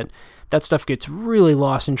me, is that stuff gets really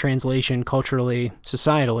lost in translation culturally,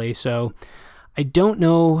 societally, so I don't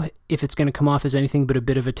know if it's going to come off as anything but a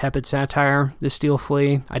bit of a tepid satire, The Steel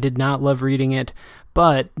Flea. I did not love reading it,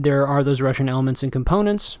 but there are those Russian elements and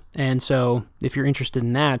components, and so if you're interested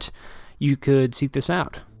in that, you could seek this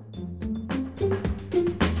out.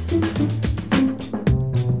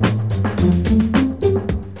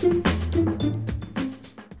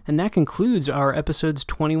 And that concludes our episodes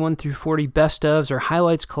 21 through 40 best ofs or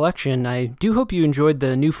highlights collection. I do hope you enjoyed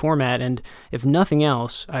the new format, and if nothing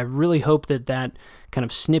else, I really hope that kind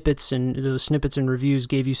of snippets and reviews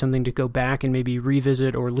gave you something to go back and maybe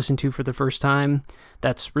revisit or listen to for the first time.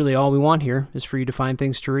 That's really all we want here, is for you to find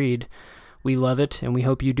things to read. We love it, and we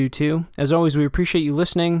hope you do too. As always, we appreciate you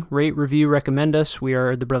listening. Rate, review, recommend us. We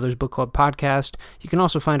are the Brothers Book Club Podcast. You can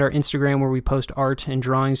also find our Instagram, where we post art and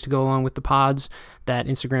drawings to go along with the pods. That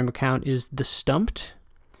Instagram account is The Stumped.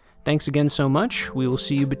 Thanks again so much. We will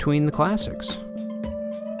see you between the classics.